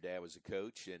family. I mean, your dad was a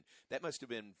coach, and that must have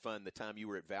been fun the time you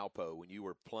were at Valpo when you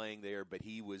were playing there, but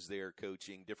he was there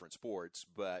coaching different sports,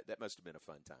 but that must have been a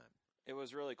fun time. It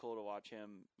was really cool to watch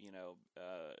him,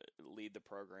 lead the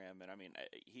program. And, I mean,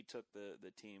 he took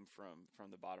the team from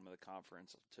the bottom of the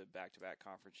conference to back-to-back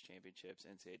conference championships,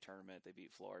 NCAA tournament. They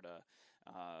beat Florida.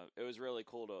 It was really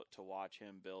cool to watch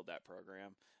him build that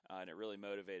program, and it really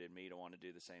motivated me to want to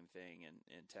do the same thing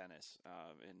in tennis.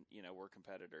 We're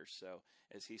competitors, so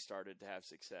as he started to have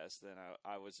success, then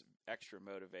I was extra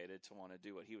motivated to want to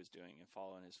do what he was doing and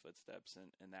follow in his footsteps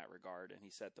in that regard, and he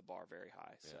set the bar very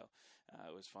high. Yeah. So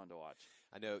it was fun to watch.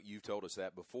 I know you've told us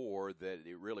that before, that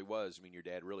it really was, your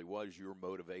dad really was your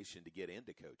motivation to get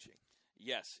into coaching.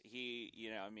 Yes,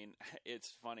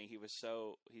 it's funny. He's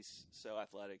so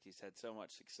athletic. He's had so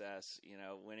much success,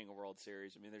 winning a World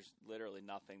Series. I mean, there's literally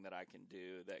nothing that I can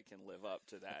do that can live up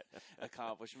to that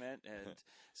accomplishment. And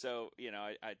so,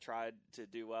 I tried to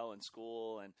do well in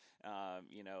school, and I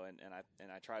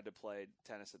tried to play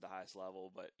tennis at the highest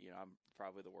level, but I'm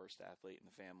probably the worst athlete in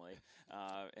the family.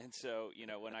 And so,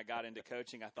 when I got into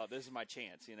coaching, I thought, this is my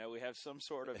chance. We have some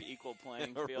sort of equal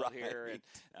playing field right. here, and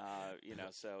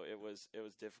so it was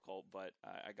difficult, but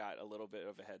I got a little bit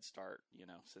of a head start,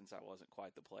 since I wasn't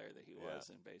quite the player that he was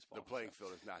in baseball. The playing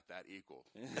field is not that equal.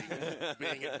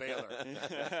 Being at Baylor,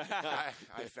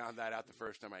 I found that out the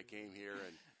first time I came here,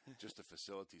 and just the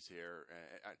facilities here,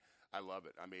 I love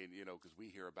it. I mean, because we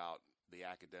hear about the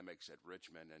academics at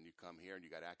Richmond, and you come here and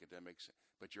you got academics,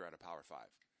 but you're at a Power 5,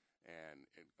 and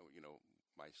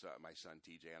my son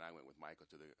TJ and I went with Michael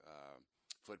to the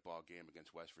football game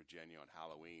against West Virginia on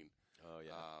Halloween. Oh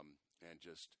yeah. And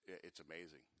just it's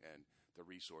amazing, and the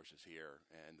resources here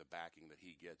and the backing that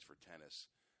he gets for tennis.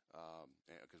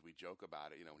 Because we joke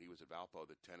about it, when he was at Valpo,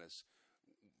 the tennis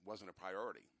wasn't a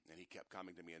priority, and he kept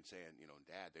coming to me and saying,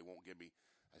 Dad, they won't give me.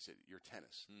 I said, "You're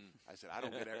tennis." I said, "I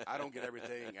don't get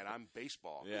everything, and I'm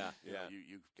baseball. Yeah,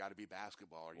 you've got to be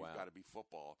basketball, or you've got to be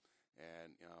football."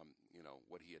 And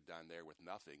what he had done there with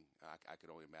nothing, I could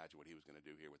only imagine what he was going to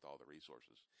do here with all the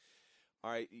resources. All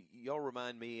right, y'all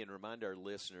remind me and remind our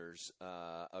listeners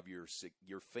of your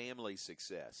family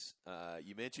success.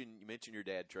 You mentioned your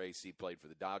dad, Tracy, played for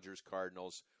the Dodgers,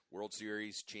 Cardinals, World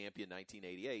Series champion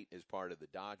 1988 as part of the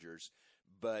Dodgers.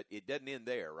 But it doesn't end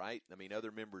there, right? I mean,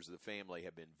 other members of the family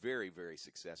have been very, very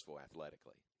successful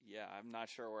athletically. Yeah, I'm not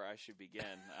sure where I should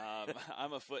begin.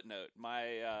 I'm a footnote.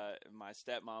 My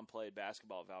stepmom played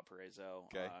basketball at Valparaiso.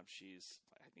 Okay. She's,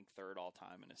 I think, third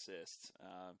all-time in assists.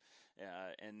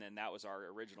 And then that was our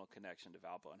original connection to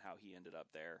Valpo and how he ended up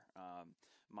there.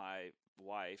 My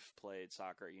wife played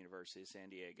soccer at University of San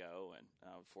Diego and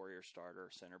 4-year starter,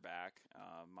 center back.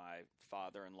 My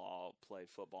father-in-law played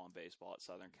football and baseball at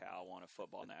Southern Cal, won a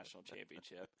football national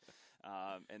championship.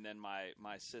 And then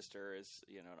my sister is,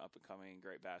 an up-and-coming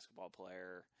great basketball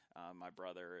player. My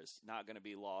brother is not going to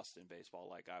be lost in baseball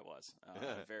like I was.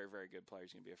 Very, very good player.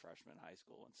 He's going to be a freshman in high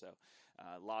school. And so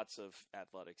lots of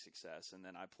athletic success. And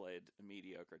then I played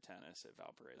mediocre tennis at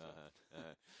Valparaiso.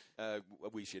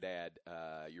 We should add,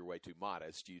 you're way too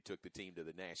modest. You took the team to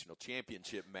the national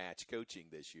championship match coaching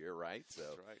this year, right? So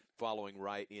that's right. Following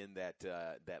right in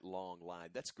that long line.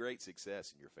 That's great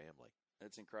success in your family.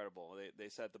 It's incredible. They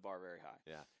set the bar very high.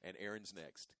 Yeah. And Aaron's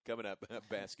next. Coming up,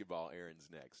 basketball, Aaron's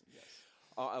next. Yes.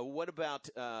 What about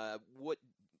what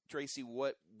Tracy,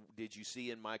 what did you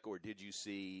see in Michael, or did you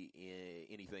see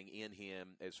anything in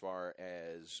him as far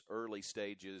as early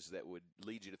stages that would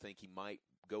lead you to think he might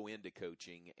go into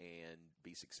coaching and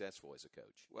be successful as a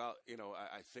coach? Well,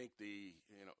 I think he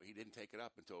didn't take it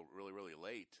up until really, really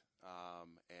late. I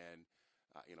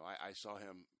saw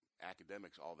him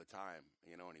academics all the time,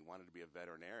 and he wanted to be a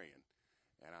veterinarian.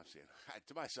 And I'm saying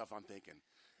to myself, I'm thinking,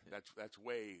 that's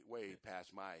way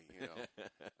past my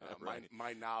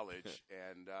my knowledge.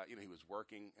 And he was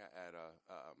working at a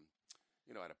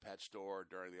pet store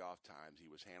during the off times. He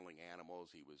was handling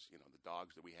animals. He was the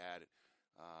dogs that we had,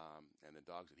 and the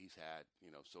dogs that he's had.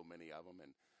 So many of them.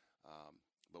 And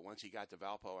but once he got to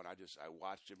Valpo, and I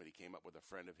watched him, and he came up with a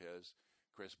friend of his,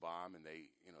 Chris Baum, and they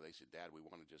said, Dad, we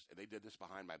want to just, and they did this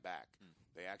behind my back.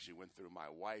 They actually went through my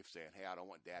wife saying, hey, I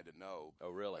don't want Dad to know.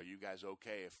 Oh, really? Are you guys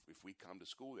okay if we come to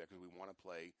school there? Because we want to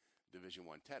play Division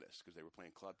I tennis, because they were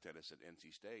playing club tennis at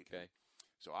NC State. Okay.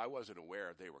 So I wasn't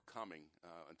aware they were coming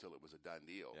until it was a done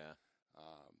deal. Yeah.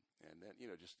 And then,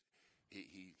 just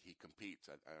he competes.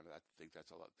 I think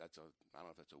that's a lot. I don't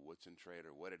know if that's a Woodson trait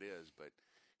or what it is, but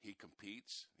he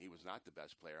competes. He was not the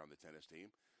best player on the tennis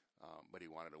team, but he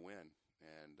wanted to win.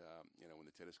 And when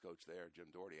the tennis coach there,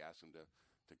 Jim Doherty, asked him to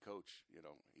coach,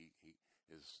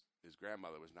 his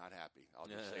grandmother was not happy. I'll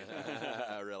just say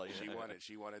that. Really? She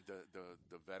wanted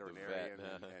the veterinarian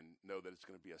and know that it's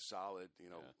going to be a solid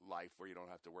life where you don't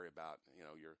have to worry about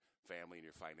your family and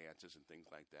your finances and things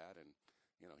like that. And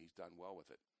he's done well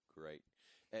with it. Great.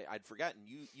 Hey, I'd forgotten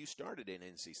you started in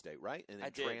NC State, right? And then I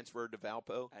did. Transferred to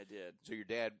Valpo? I did. So your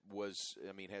dad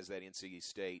has that NC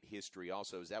State history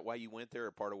also. Is that why you went there,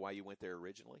 or part of why you went there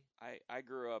originally? I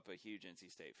grew up a huge NC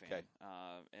State fan. Okay.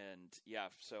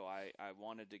 So I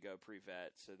wanted to go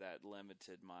pre-vet, so that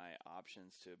limited my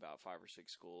options to about 5 or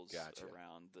 6 schools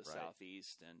around the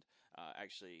Southeast, and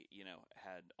actually,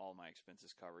 had all my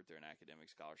expenses covered through an academic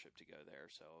scholarship to go there,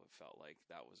 so it felt like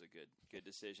that was a good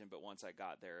decision. But once I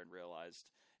got there and realized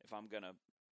if I'm going to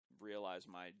realize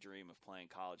my dream of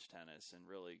playing college tennis and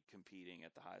really competing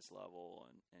at the highest level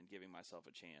and giving myself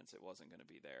a chance, it wasn't going to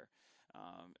be there.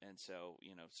 And so,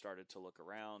 started to look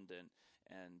around, and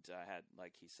I had,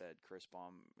 like he said, Chris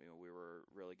Baum, we were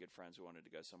really good friends. We wanted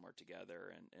to go somewhere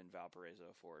together, and Valparaiso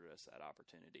afforded us that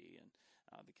opportunity, and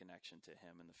the connection to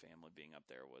him and the family being up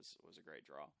there was a great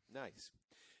draw. Nice.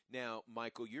 Now,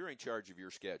 Michael, you're in charge of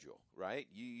your schedule, right?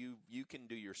 You can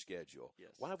do your schedule.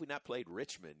 Yes. Why have we not played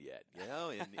Richmond yet?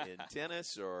 In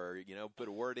tennis, or put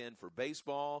a word in for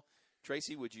baseball?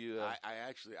 Tracy, would you?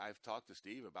 I've talked to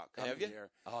Steve about coming here.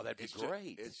 Oh, that'd be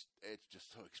great. It's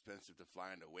just so expensive to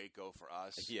fly into Waco for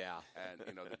us. Yeah. And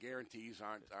the guarantees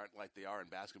aren't like they are in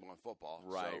basketball and football.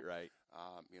 Right, so, right.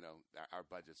 Our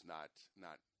budget's not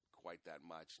quite that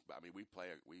much. But I mean, we play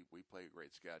a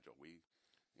great schedule. We've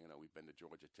been to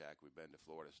Georgia Tech, we've been to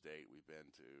Florida State, we've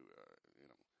been to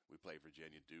we play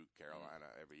Virginia, Duke, Carolina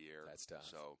every year. That's tough.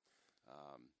 So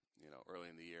early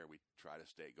in the year we try to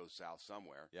go south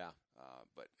somewhere. Yeah.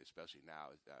 But especially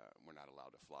now, we're not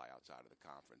allowed to fly outside of the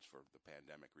conference for the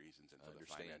pandemic reasons and for the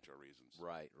financial reasons.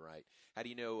 Right, right. How do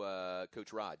you know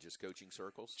Coach Rod? Just coaching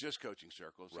circles? Just coaching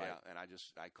circles, right. Yeah. And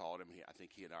I called him. I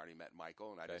think he had already met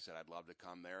Michael, and I just said, I'd love to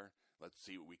come there. Let's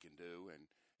see what we can do. And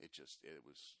it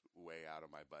was way out of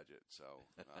my budget. So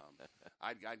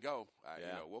I'd go.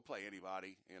 We'll play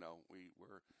anybody.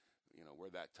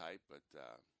 We're that type, but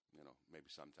maybe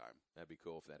sometime. That'd be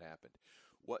cool if that happened.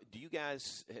 What do you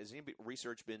guys? Has any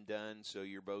research been done? So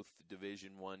you're both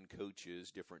Division I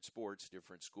coaches, different sports,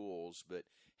 different schools. But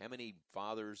how many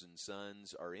fathers and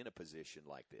sons are in a position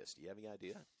like this? Do you have any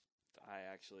idea? I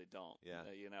actually don't. Yeah.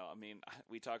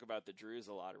 We talk about the Drews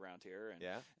a lot around here, and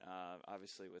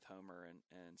obviously with Homer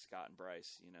and Scott and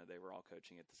Bryce, they were all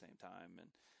coaching at the same time, and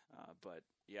but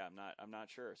yeah, I'm not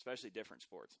sure, especially different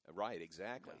sports. Right,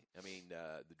 exactly. Yeah. I mean,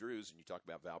 the Drews, and you talk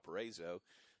about Valparaiso,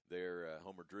 their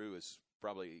Homer Drew is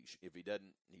probably, if he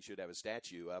doesn't, he should have a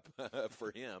statue up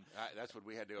for him. That's what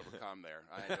we had to overcome there.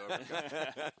 I had to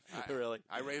overcome. Really?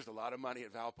 I raised a lot of money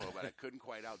at Valpo, but I couldn't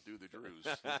quite outdo the Drews.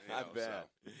 I bet.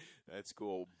 So. That's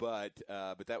cool. But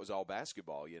that was all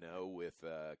basketball, with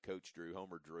Coach Drew,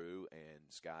 Homer Drew, and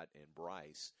Scott and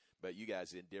Bryce. But you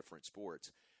guys in different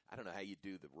sports. I don't know how you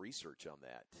do the research on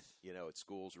that, at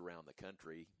schools around the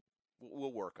country.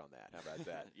 We'll work on that. How about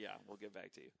that? Yeah, we'll get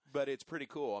back to you. But it's pretty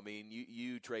cool. I mean,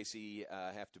 you Tracy,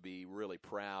 have to be really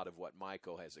proud of what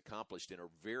Michael has accomplished in a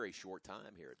very short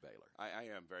time here at Baylor. I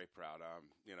am very proud.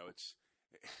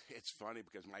 It's funny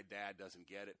because my dad doesn't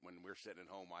get it when we're sitting at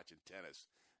home watching tennis.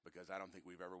 because I don't think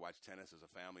we've ever watched tennis as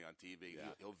a family on TV.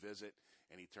 Yeah. He'll visit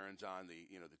and he turns on the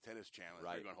tennis channel.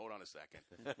 Right. We're going, hold on a second.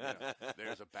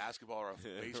 There's a basketball or a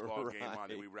baseball game on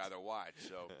that we'd rather watch.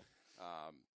 So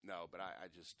no, but I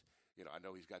just I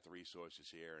know he's got the resources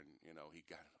here, and he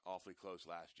got awfully close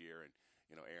last year, and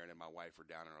Aaron and my wife were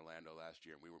down in Orlando last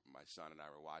year, and my son and I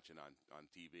were watching on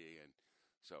TV, and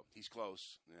so he's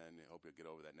close, and I hope he'll get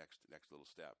over that next little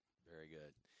step. Very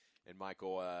good. And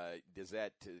Michael, does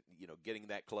that, getting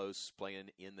that close, playing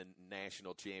in the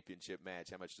national championship match,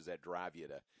 how much does that drive you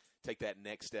to take that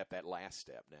next step, that last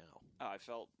step now? I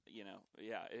felt,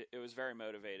 it was very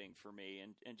motivating for me,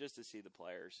 and just to see the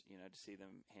players, to see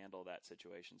them handle that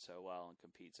situation so well and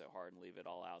compete so hard and leave it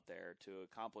all out there to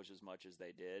accomplish as much as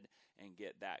they did and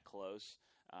get that close.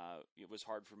 It was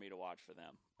hard for me to watch for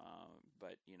them.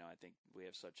 But, I think we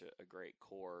have such a great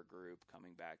core group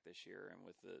coming back this year, and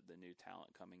with the new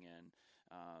talent coming in,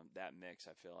 that mix,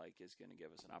 I feel like, is going to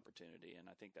give us an opportunity, and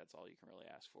I think that's all you can really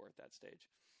ask for at that stage.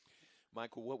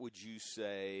 Michael, what would you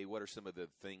say, what are some of the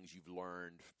things you've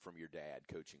learned from your dad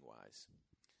coaching-wise?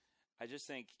 I just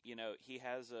think, he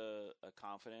has a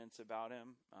confidence about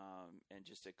him and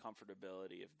just a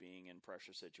comfortability of being in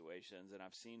pressure situations. And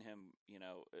I've seen him,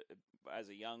 as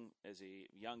a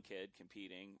young kid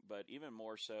competing, but even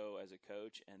more so as a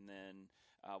coach. And then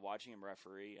watching him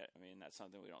referee, I mean, that's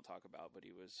something we don't talk about, but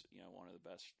he was, one of the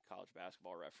best college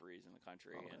basketball referees in the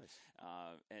country. Oh, nice.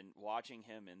 And watching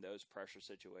him in those pressure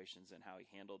situations and how he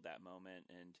handled that moment,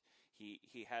 and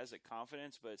he has a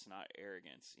confidence, but it's not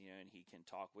arrogance, and he can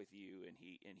talk with you, and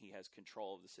he has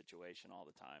control of the situation all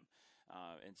the time.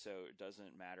 And so it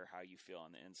doesn't matter how you feel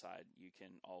on the inside. You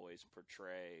can always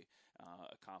portray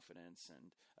a confidence and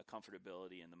a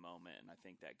comfortability in the moment, and I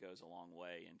think that goes a long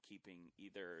way in keeping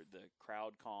either the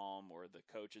crowd calm or the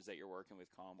coaches that you're working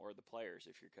with calm or the players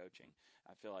if you're coaching.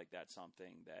 I feel like that's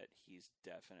something that he's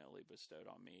definitely bestowed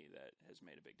on me that has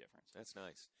made a big difference. That's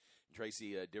nice.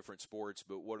 Tracy, different sports,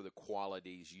 but what are the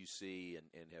qualities you see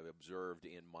and have observed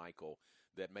in Michael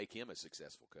that make him a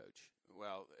successful coach?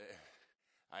 Well,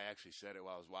 I actually said it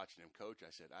while I was watching him coach.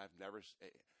 I said, I never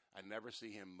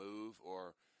see him move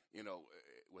or,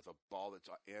 with a ball that's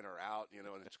in or out, and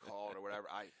it's called or whatever.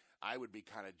 I would be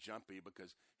kind of jumpy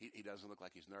because he doesn't look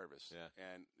like he's nervous. Yeah.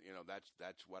 And,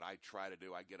 that's what I try to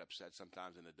do. I get upset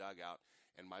sometimes in the dugout,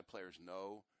 and my players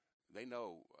know, they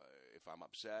know if I'm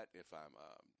upset, if I'm,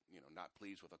 not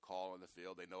pleased with a call on the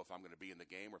field. They know if I'm going to be in the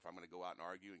game or if I'm going to go out and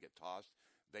argue and get tossed.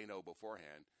 They know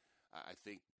beforehand. I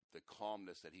think the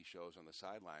calmness that he shows on the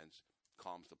sidelines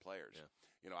calms the players. Yeah.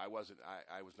 I was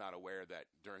not aware that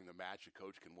during the match a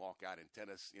coach can walk out in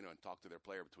tennis, and talk to their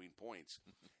player between points.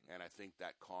 And I think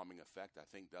that calming effect,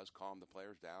 does calm the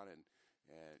players down. And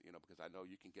because I know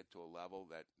you can get to a level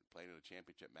that playing in a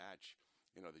championship match,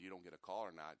 that you don't get a call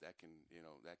or not, that can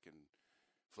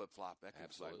flip-flop. That can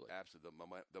Absolutely.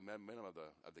 The momentum of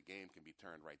the game can be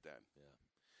turned right then. Yeah.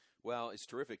 Well, it's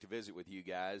terrific to visit with you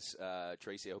guys.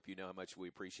 Tracy, I hope you know how much we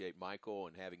appreciate Michael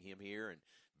and having him here, and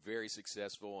very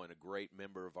successful and a great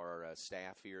member of our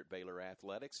staff here at Baylor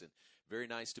Athletics. And very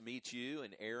nice to meet you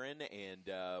and Aaron. And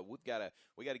we got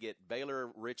to get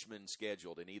Baylor Richmond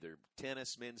scheduled in either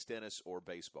tennis, men's tennis, or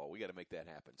baseball. We got to make that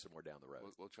happen somewhere down the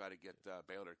road. We'll try to get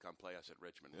Baylor to come play us at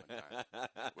Richmond one time,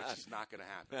 which is not going to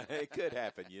happen. It could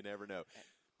happen. You never know.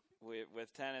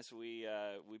 With tennis, we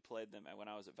played them when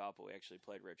I was at Valpo. We actually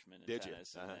played Richmond in Did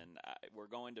tennis, you? and then we're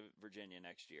going to Virginia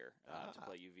next year to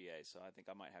play UVA. So I think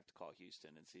I might have to call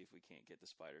Houston and see if we can't get the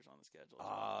Spiders on the schedule.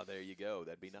 There you go.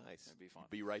 That'd be nice. That'd be fun.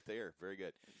 Be right there. Very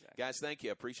good, Exactly. guys. Thank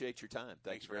you. I appreciate your time.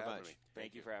 Thanks for very having much. me.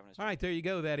 Thank you for having us. All right, there you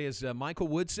go. That is Michael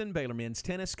Woodson, Baylor men's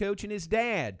tennis coach, and his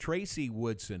dad, Tracy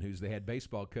Woodson, who's the head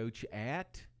baseball coach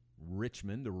at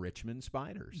Richmond, the Richmond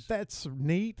Spiders. That's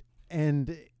neat.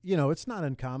 And, it's not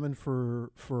uncommon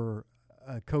for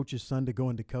a coach's son to go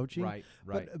into coaching. Right.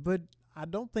 But I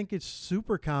don't think it's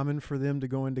super common for them to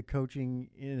go into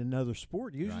coaching in another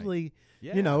sport. Usually,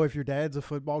 if your dad's a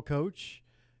football coach,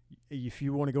 if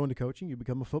you want to go into coaching, you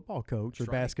become a football coach or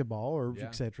basketball or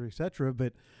et cetera, et cetera.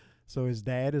 But so his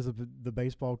dad is the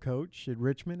baseball coach at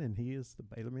Richmond, and he is the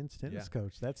Baylor men's tennis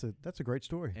coach. That's a great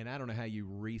story. And I don't know how you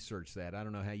research that. I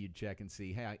don't know how you check and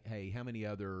see, how many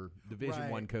other Division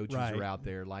I coaches are out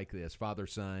there like this,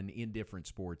 father-son, in different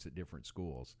sports at different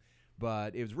schools.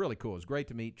 but it was really cool. It was great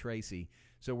to meet Tracy.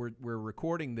 So we're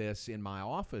recording this in my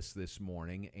office this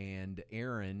morning, and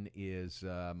Erin is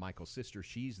Michael's sister.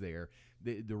 She's there.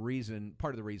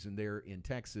 Part of the reason they're in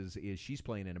Texas is she's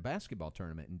playing in a basketball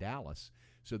tournament in Dallas.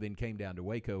 So then came down to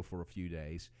Waco for a few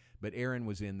days. But Erin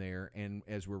was in there, and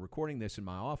as we're recording this in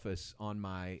my office on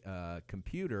my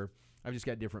computer, I've just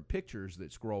got different pictures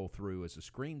that scroll through as a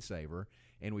screensaver.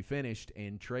 And we finished,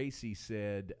 and Tracy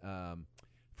said,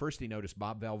 first he noticed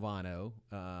Bob Valvano,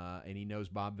 and he knows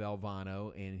Bob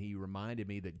Valvano, and he reminded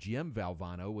me that Jim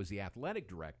Valvano was the athletic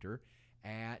director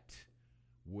at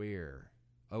where?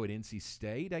 Oh, at NC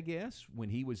State, I guess, when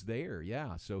he was there.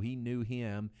 Yeah, so he knew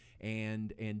him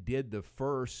and did the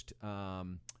first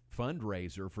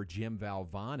fundraiser for Jim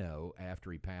Valvano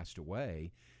after he passed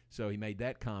away. So he made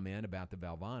that comment about the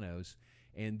Valvanos.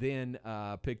 And then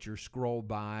a picture scrolled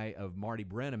by of Marty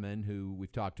Brenneman, who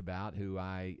we've talked about, who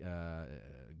I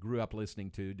grew up listening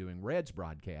to doing Reds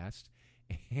broadcast.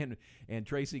 And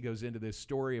Tracy goes into this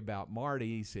story about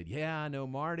Marty. He said, yeah, I know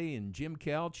Marty and Jim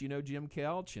Kelch. You know Jim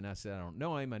Kelch? And I said, I don't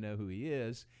know him. I know who he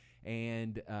is.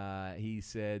 And he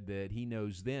said that he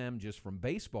knows them just from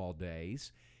baseball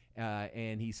days.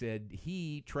 And he said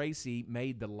Tracy,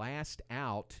 made the last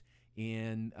out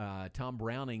in Tom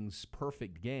Browning's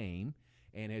Perfect Game,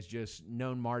 and has just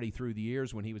known Marty through the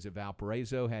years. When he was at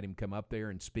Valparaiso, had him come up there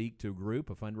and speak to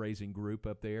a fundraising group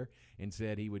up there, and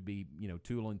said he would be,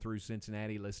 tooling through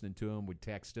Cincinnati, listening to him, would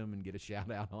text him and get a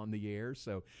shout-out on the air.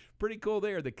 So pretty cool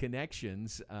there, the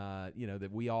connections, that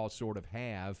we all sort of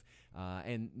have.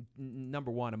 And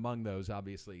number one among those,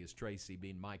 obviously, is Tracy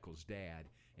being Michael's dad.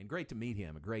 And great to meet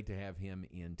him, great to have him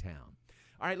in town.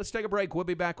 All right, let's take a break. We'll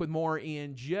be back with more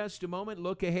in just a moment.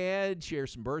 Look ahead, share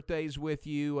some birthdays with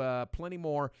you, plenty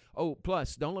more. Oh,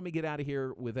 plus, don't let me get out of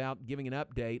here without giving an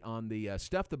update on the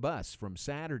Stuff the Bus from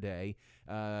Saturday.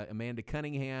 Amanda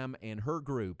Cunningham and her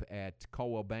group at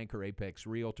Coldwell Banker Apex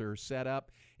Realtor set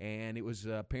up, and it was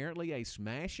apparently a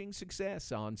smashing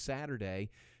success on Saturday.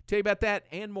 Tell you about that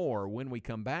and more when we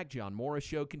come back. John Morris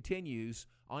Show continues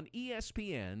on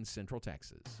ESPN Central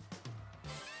Texas.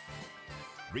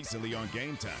 Recently on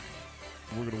Game Time.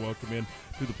 We're going to welcome in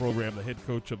to the program the head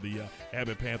coach of the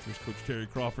Abbott Panthers, Coach Terry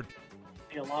Crawford.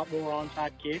 A lot more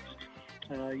onside kicks.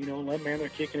 Let man, they're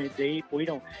kicking it deep. We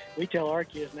tell our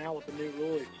kids now with the new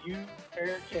rule, if you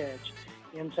fair catch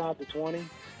inside the 20,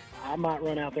 I might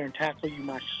run out there and tackle you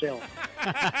myself.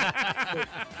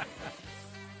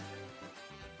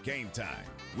 Game Time,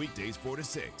 weekdays 4 to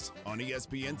 6 on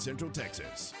ESPN Central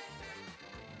Texas.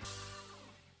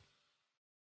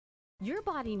 Your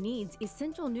body needs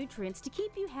essential nutrients to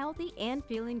keep you healthy and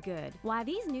feeling good. While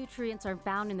these nutrients are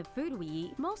found in the food we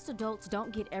eat, most adults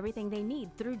don't get everything they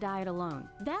need through diet alone.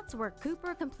 That's where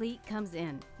Cooper Complete comes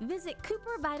in. Visit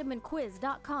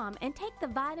CooperVitaminQuiz.com and take the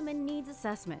Vitamin Needs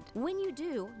Assessment. When you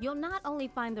do, you'll not only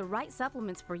find the right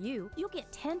supplements for you, you'll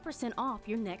get 10% off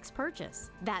your next purchase.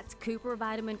 That's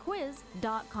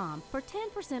CooperVitaminQuiz.com for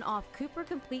 10% off Cooper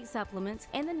Complete supplements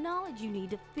and the knowledge you need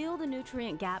to fill the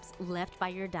nutrient gaps left by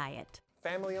your diet.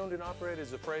 Family owned and operated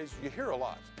is a phrase you hear a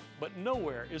lot. But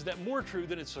nowhere is that more true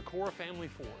than at Socorro Family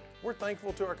Ford. We're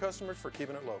thankful to our customers for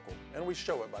keeping it local, and we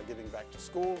show it by giving back to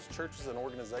schools, churches, and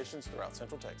organizations throughout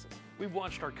Central Texas. We've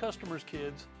watched our customers'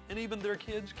 kids and even their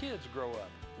kids' kids grow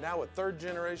up. Now a third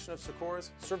generation of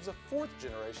Socorros serves a fourth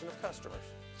generation of customers.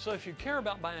 So if you care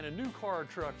about buying a new car or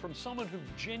truck from someone who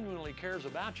genuinely cares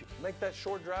about you, make that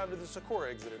short drive to the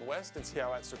Socorro exit in West and see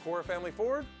how at Socorro Family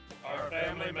Ford, our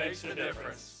family makes a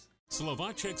difference.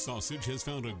 Slovacek Sausage has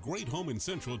found a great home in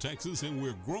Central Texas, and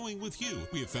we're growing with you.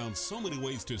 We have found so many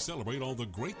ways to celebrate all the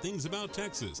great things about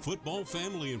Texas. Football,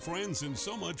 family, and friends, and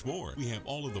so much more. We have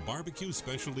all of the barbecue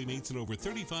specialty meats and over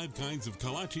 35 kinds of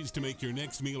kolaches to make your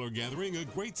next meal or gathering a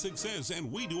great success,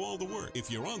 and we do all the work. If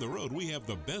you're on the road, we have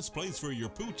the best place for your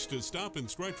pooch to stop and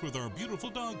stretch with our beautiful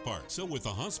dog park. So with the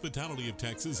hospitality of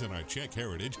Texas and our Czech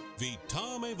heritage,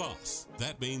 Vítame vás.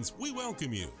 That means we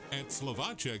welcome you. At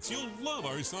Slovacek's, you'll love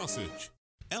our sausage.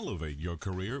 Elevate your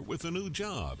career with a new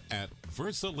job at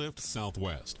VersaLift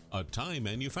Southwest, a Thai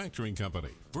manufacturing company.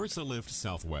 VersaLift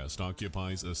Southwest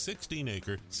occupies a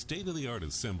 16-acre, state-of-the-art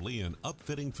assembly and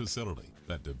upfitting facility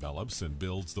that develops and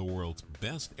builds the world's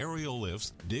best aerial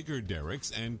lifts, digger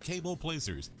derricks, and cable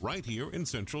placers right here in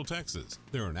Central Texas.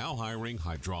 They are now hiring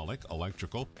hydraulic,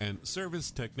 electrical, and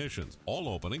service technicians. All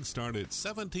openings start at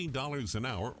 $17 an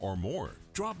hour or more.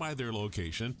 Drop by their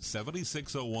location,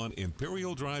 7601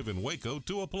 Imperial Drive in Waco,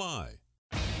 to apply.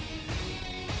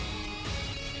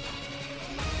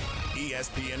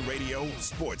 ESPN Radio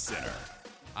Sports Center.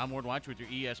 I'm Ward Weitz with your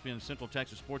ESPN Central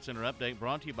Texas Sports Center update,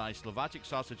 brought to you by Slovacek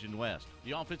Sausage and West.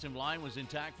 The offensive line was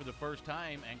intact for the first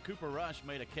time, and Cooper Rush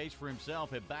made a case for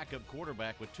himself at backup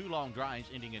quarterback with 2 long drives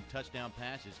ending in touchdown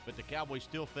passes, but the Cowboys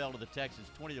still fell to the Texans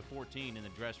 20-14 in the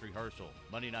dress rehearsal.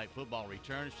 Monday Night Football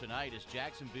returns tonight as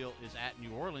Jacksonville is at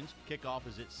New Orleans. Kickoff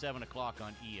is at 7 o'clock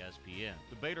on ESPN.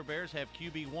 The Baylor Bears have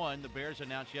QB1. The Bears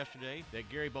announced yesterday that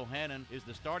Gary Bohannon is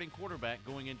the starting quarterback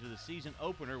going into the season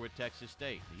opener with Texas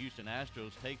State. The Houston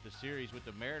Astros take the series with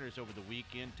the Mariners over the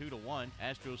weekend 2-1.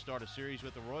 Astros start a series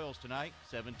with the Royals tonight,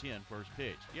 7:10 first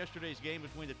pitch. Yesterday's game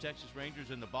between the Texas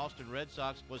Rangers and the Boston Red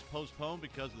Sox was postponed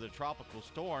because of the tropical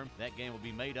storm. That game will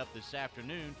be made up this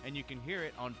afternoon, and you can hear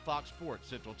it on Fox Sports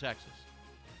Central Texas.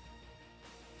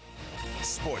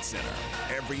 Sports Center,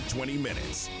 every 20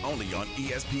 minutes, only on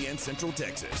ESPN Central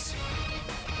Texas.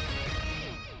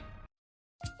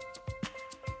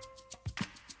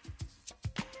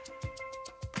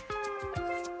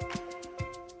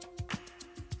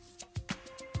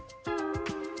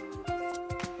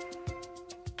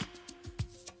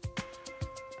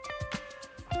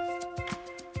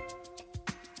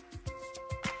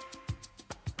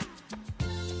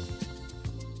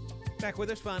 Back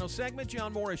with us, final segment,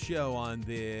 John Morris Show on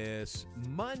this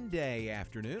Monday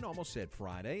afternoon. Almost said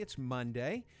Friday. It's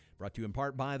Monday. Brought to you in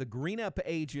part by the Greenup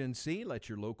Agency. Let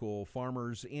your local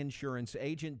farmer's insurance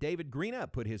agent, David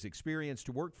Greenup, put his experience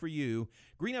to work for you.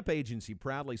 Greenup Agency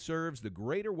proudly serves the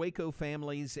greater Waco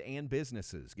families and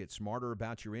businesses. Get smarter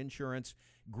about your insurance.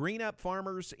 Greenup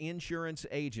Farmers Insurance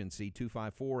Agency,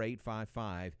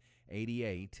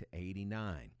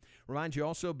 254-855-8889. Remind you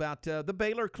also about the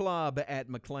Baylor Club at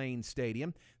McLean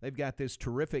Stadium. They've got this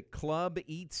terrific Club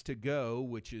Eats to Go,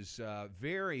 which is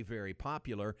very, very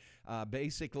popular.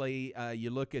 Basically, you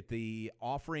look at the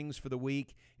offerings for the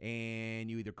week, and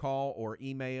you either call or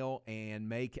email and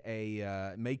make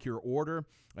your order.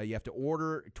 You have to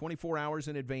order 24 hours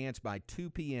in advance by 2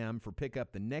 p.m. for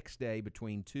pickup the next day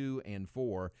between 2 and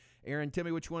 4. Aaron, tell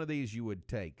me which one of these you would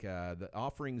take. The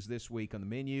offerings this week on the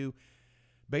menu: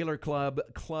 Baylor Club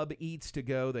Eats to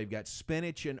Go. They've got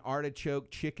spinach and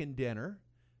artichoke chicken dinner.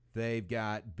 They've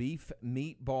got beef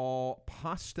meatball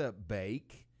pasta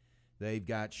bake. They've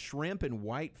got shrimp and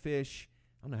whitefish.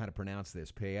 I don't know how to pronounce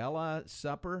this. Paella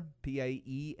supper.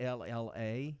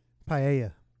 Paella.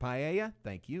 Paella.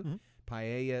 Thank you. Mm-hmm.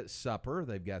 Paella supper.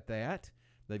 They've got that.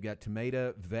 They've got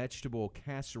tomato vegetable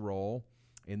casserole.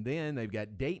 And then they've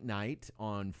got date night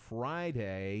on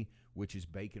Friday, which is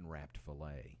bacon wrapped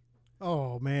filet.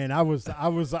 Oh man, I was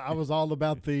all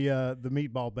about the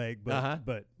meatball bake,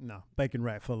 but no, bacon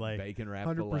wrap filet. Bacon wrap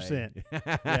 100%.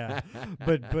 Yeah,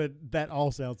 but that all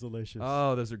sounds delicious.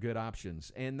 Oh, those are good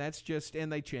options, and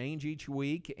and they change each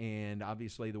week, and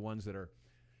obviously the ones that are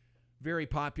very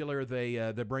popular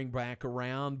they bring back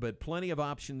around, but plenty of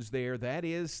options there. That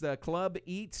is the Club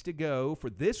Eats to Go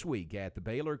for this week at the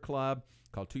Baylor Club.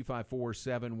 Call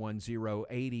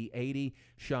 254-710-8080.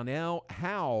 Chanel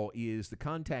Howell is the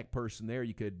contact person there.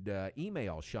 You could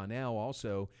email Chanel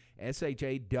also,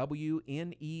 SHAWNELLE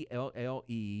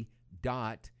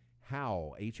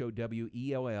 .Howell,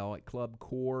 HOWELL at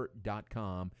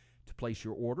clubcore.com to place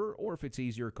your order, or if it's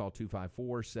easier, call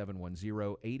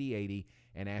 254-710-8080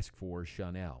 and ask for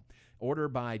Chanel. Order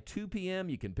by 2 p.m.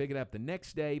 You can pick it up the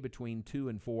next day between 2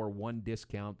 and 4. One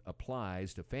discount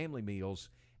applies to family meals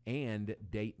and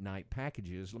date night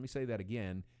packages. Let me say that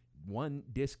again. One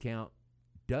discount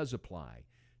does apply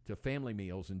to family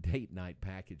meals and date night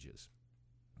packages.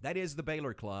 That is the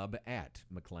Baylor Club at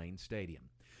McLean Stadium.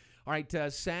 All right,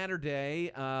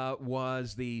 Saturday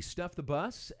was the Stuff the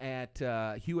Bus at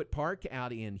Hewitt Park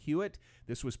out in Hewitt.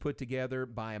 This was put together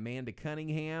by Amanda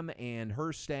Cunningham and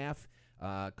her staff.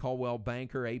 Caldwell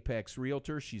Banker, Apex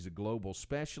Realtor. She's a global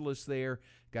specialist there.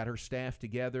 Got her staff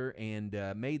together and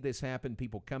made this happen.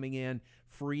 People coming in,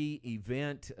 free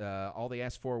event. All they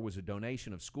asked for was a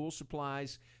donation of school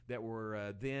supplies that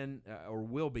were then, or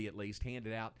will be at least,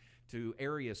 handed out to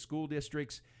area school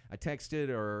districts. I texted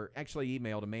or actually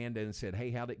emailed Amanda and said, hey,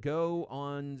 how'd it go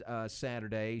on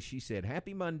Saturday? She said,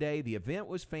 happy Monday. The event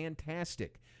was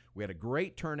fantastic. We had a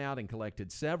great turnout and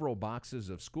collected several boxes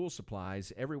of school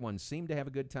supplies. Everyone seemed to have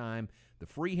a good time. The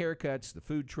free haircuts, the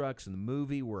food trucks, and the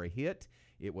movie were a hit.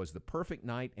 It was the perfect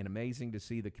night and amazing to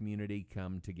see the community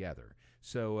come together.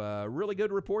 So really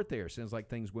good report there. Sounds like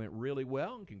things went really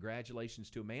well, and congratulations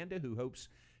to Amanda, who hopes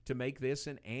to make this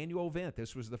an annual event.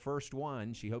 This was the first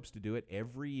one. She hopes to do it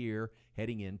every year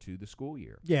heading into the school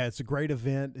year. Yeah, it's a great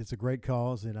event. It's a great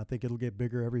cause, and I think it'll get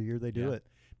bigger every year they do it.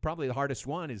 Probably the hardest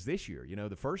one is this year,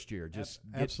 the first year. Just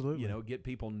absolutely, get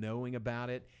people knowing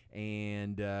about it,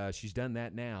 and she's done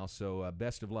that now. So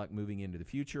best of luck moving into the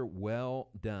future. Well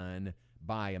done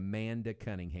by Amanda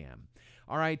Cunningham.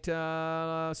 All right,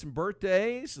 some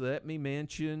birthdays. Let me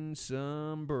mention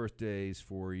some birthdays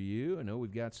for you. I know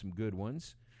we've got some good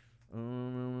ones.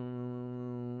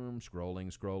 Scrolling.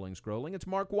 It's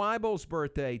Mark Weibel's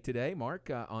birthday today. Mark,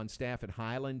 on staff at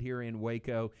Highland here in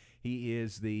Waco. He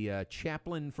is the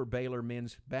chaplain for Baylor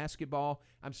men's basketball.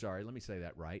 I'm sorry, let me say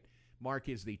that right. Mark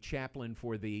is the chaplain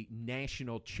for the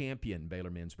national champion Baylor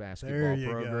men's basketball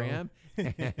program.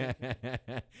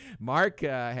 Mark,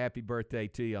 happy birthday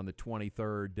to you on the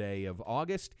 23rd day of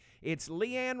August. It's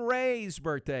Leanne Ray's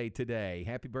birthday today.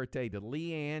 Happy birthday to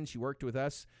Leanne. She worked with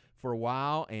us for a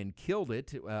while and killed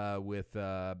it with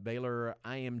Baylor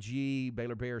IMG,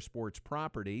 Baylor Bear Sports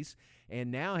Properties,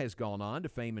 and now has gone on to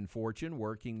fame and fortune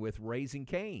working with Raising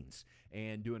Cane's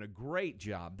and doing a great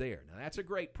job there. Now, that's a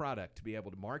great product to be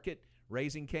able to market,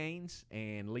 Raising Cane's,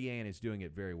 and Leanne is doing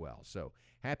it very well. So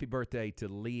happy birthday to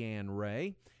Leanne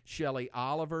Ray. Shelly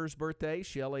Oliver's birthday.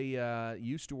 Shelly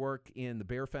used to work in the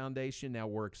Bear Foundation, now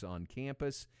works on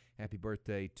campus. Happy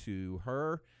birthday to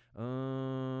her.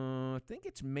 I think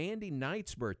it's Mandy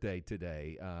Knight's birthday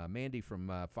today. Mandy from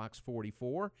Fox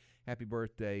 44. Happy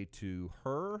birthday to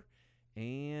her.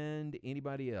 And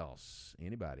anybody else?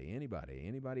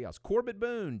 Anybody else? Corbett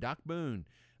Boone, Doc Boone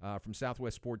from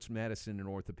Southwest Sports Medicine and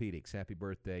Orthopedics. Happy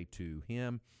birthday to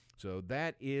him. So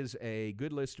that is a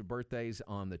good list of birthdays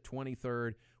on the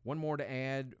 23rd. One more to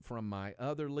add from my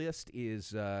other list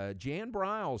is Jan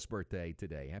Briles' birthday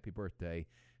today. Happy birthday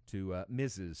to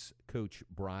Mrs. Coach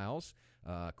Briles.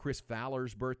 Chris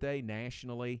Fowler's birthday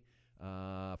nationally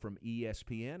from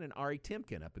ESPN. And Ari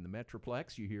Timken up in the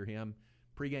Metroplex. You hear him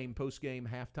pregame, postgame,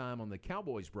 halftime on the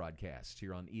Cowboys broadcast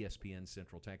here on ESPN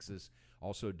Central Texas.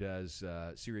 Also does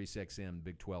Sirius XM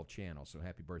Big 12 channel. So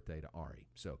happy birthday to Ari.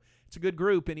 So it's a good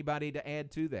group. Anybody to add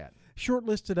to that? Short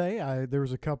list today. There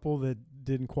was a couple that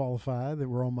didn't qualify that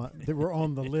were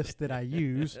on the list that I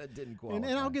use. Didn't qualify.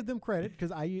 And I'll give them credit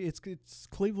because it's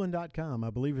Cleveland.com. I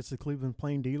believe it's the Cleveland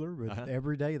Plain Dealer. But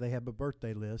every day they have a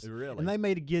birthday list. Really? And they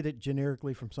may get it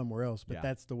generically from somewhere else, but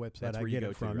that's the website I get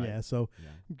it from. Right? Yeah. So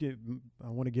I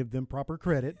want to give them proper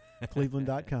credit,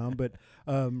 Cleveland.com. But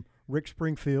Rick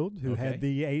Springfield, who had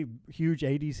the huge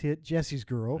 80s hit Jesse's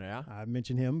Girl. Yeah. I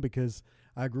mention him because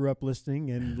I grew up listening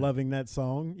and loving that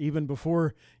song even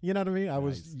before, you know what I mean? I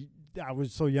was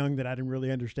so young that I didn't really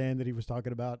understand that he was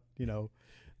talking about,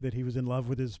 that he was in love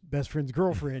with his best friend's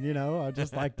girlfriend, I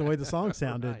just liked the way the song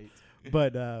sounded. Right.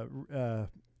 But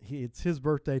it's his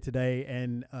birthday today,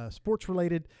 and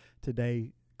sports-related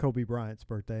today, Kobe Bryant's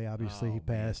birthday. Obviously, he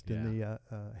passed in the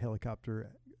helicopter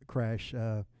crash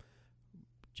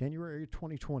January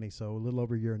 2020, so a little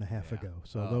over a year and a half ago.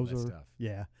 So those are tough.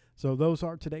 So those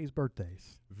are today's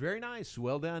birthdays. Very nice.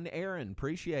 Well done, Aaron.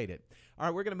 Appreciate it. All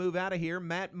right, we're going to move out of here.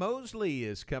 Matt Mosley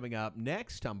is coming up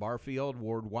next. Tom Barfield,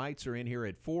 Ward Whites are in here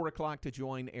at 4 o'clock to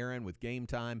join Aaron with Game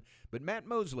Time. But Matt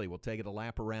Mosley will take it a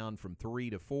lap around from 3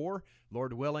 to 4.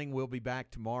 Lord willing, we'll be back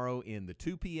tomorrow in the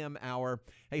 2 p.m. hour.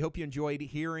 Hey, hope you enjoyed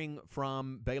hearing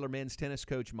from Baylor men's tennis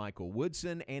coach Michael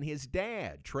Woodson and his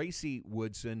dad, Tracy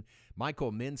Woodson.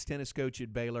 Michael, men's tennis coach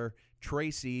at Baylor.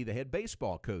 Tracy, the head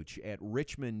baseball coach at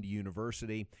Richmond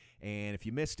University. And if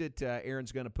you missed it,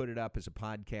 Aaron's going to put it up as a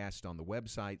podcast on the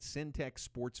website,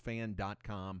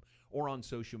 syntechsportsfan.com, or on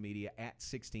social media at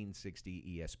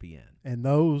 1660 ESPN. And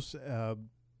those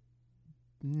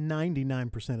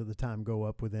 99% of the time go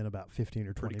up within about 15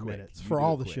 or 20 minutes for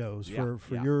all the shows, for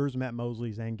yours, Matt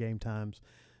Mosley's, and Game Times,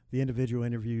 the individual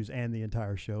interviews, and the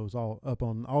entire shows, all up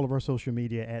on all of our social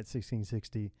media at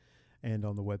 1660 and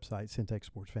on the website,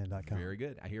 syntechsportsfan.com. Very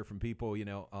good. I hear from people,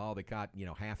 they caught,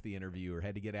 half the interview or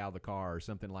had to get out of the car or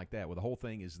something like that. Well, the whole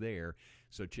thing is there,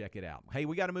 so check it out. Hey,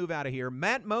 we got to move out of here.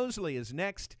 Matt Mosley is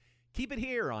next. Keep it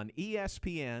here on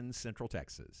ESPN Central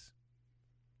Texas.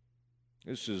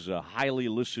 This is a highly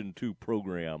listened to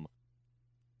program.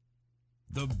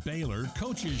 The Baylor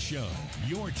Coaches Show,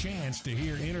 your chance to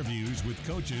hear interviews with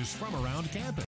coaches from around campus.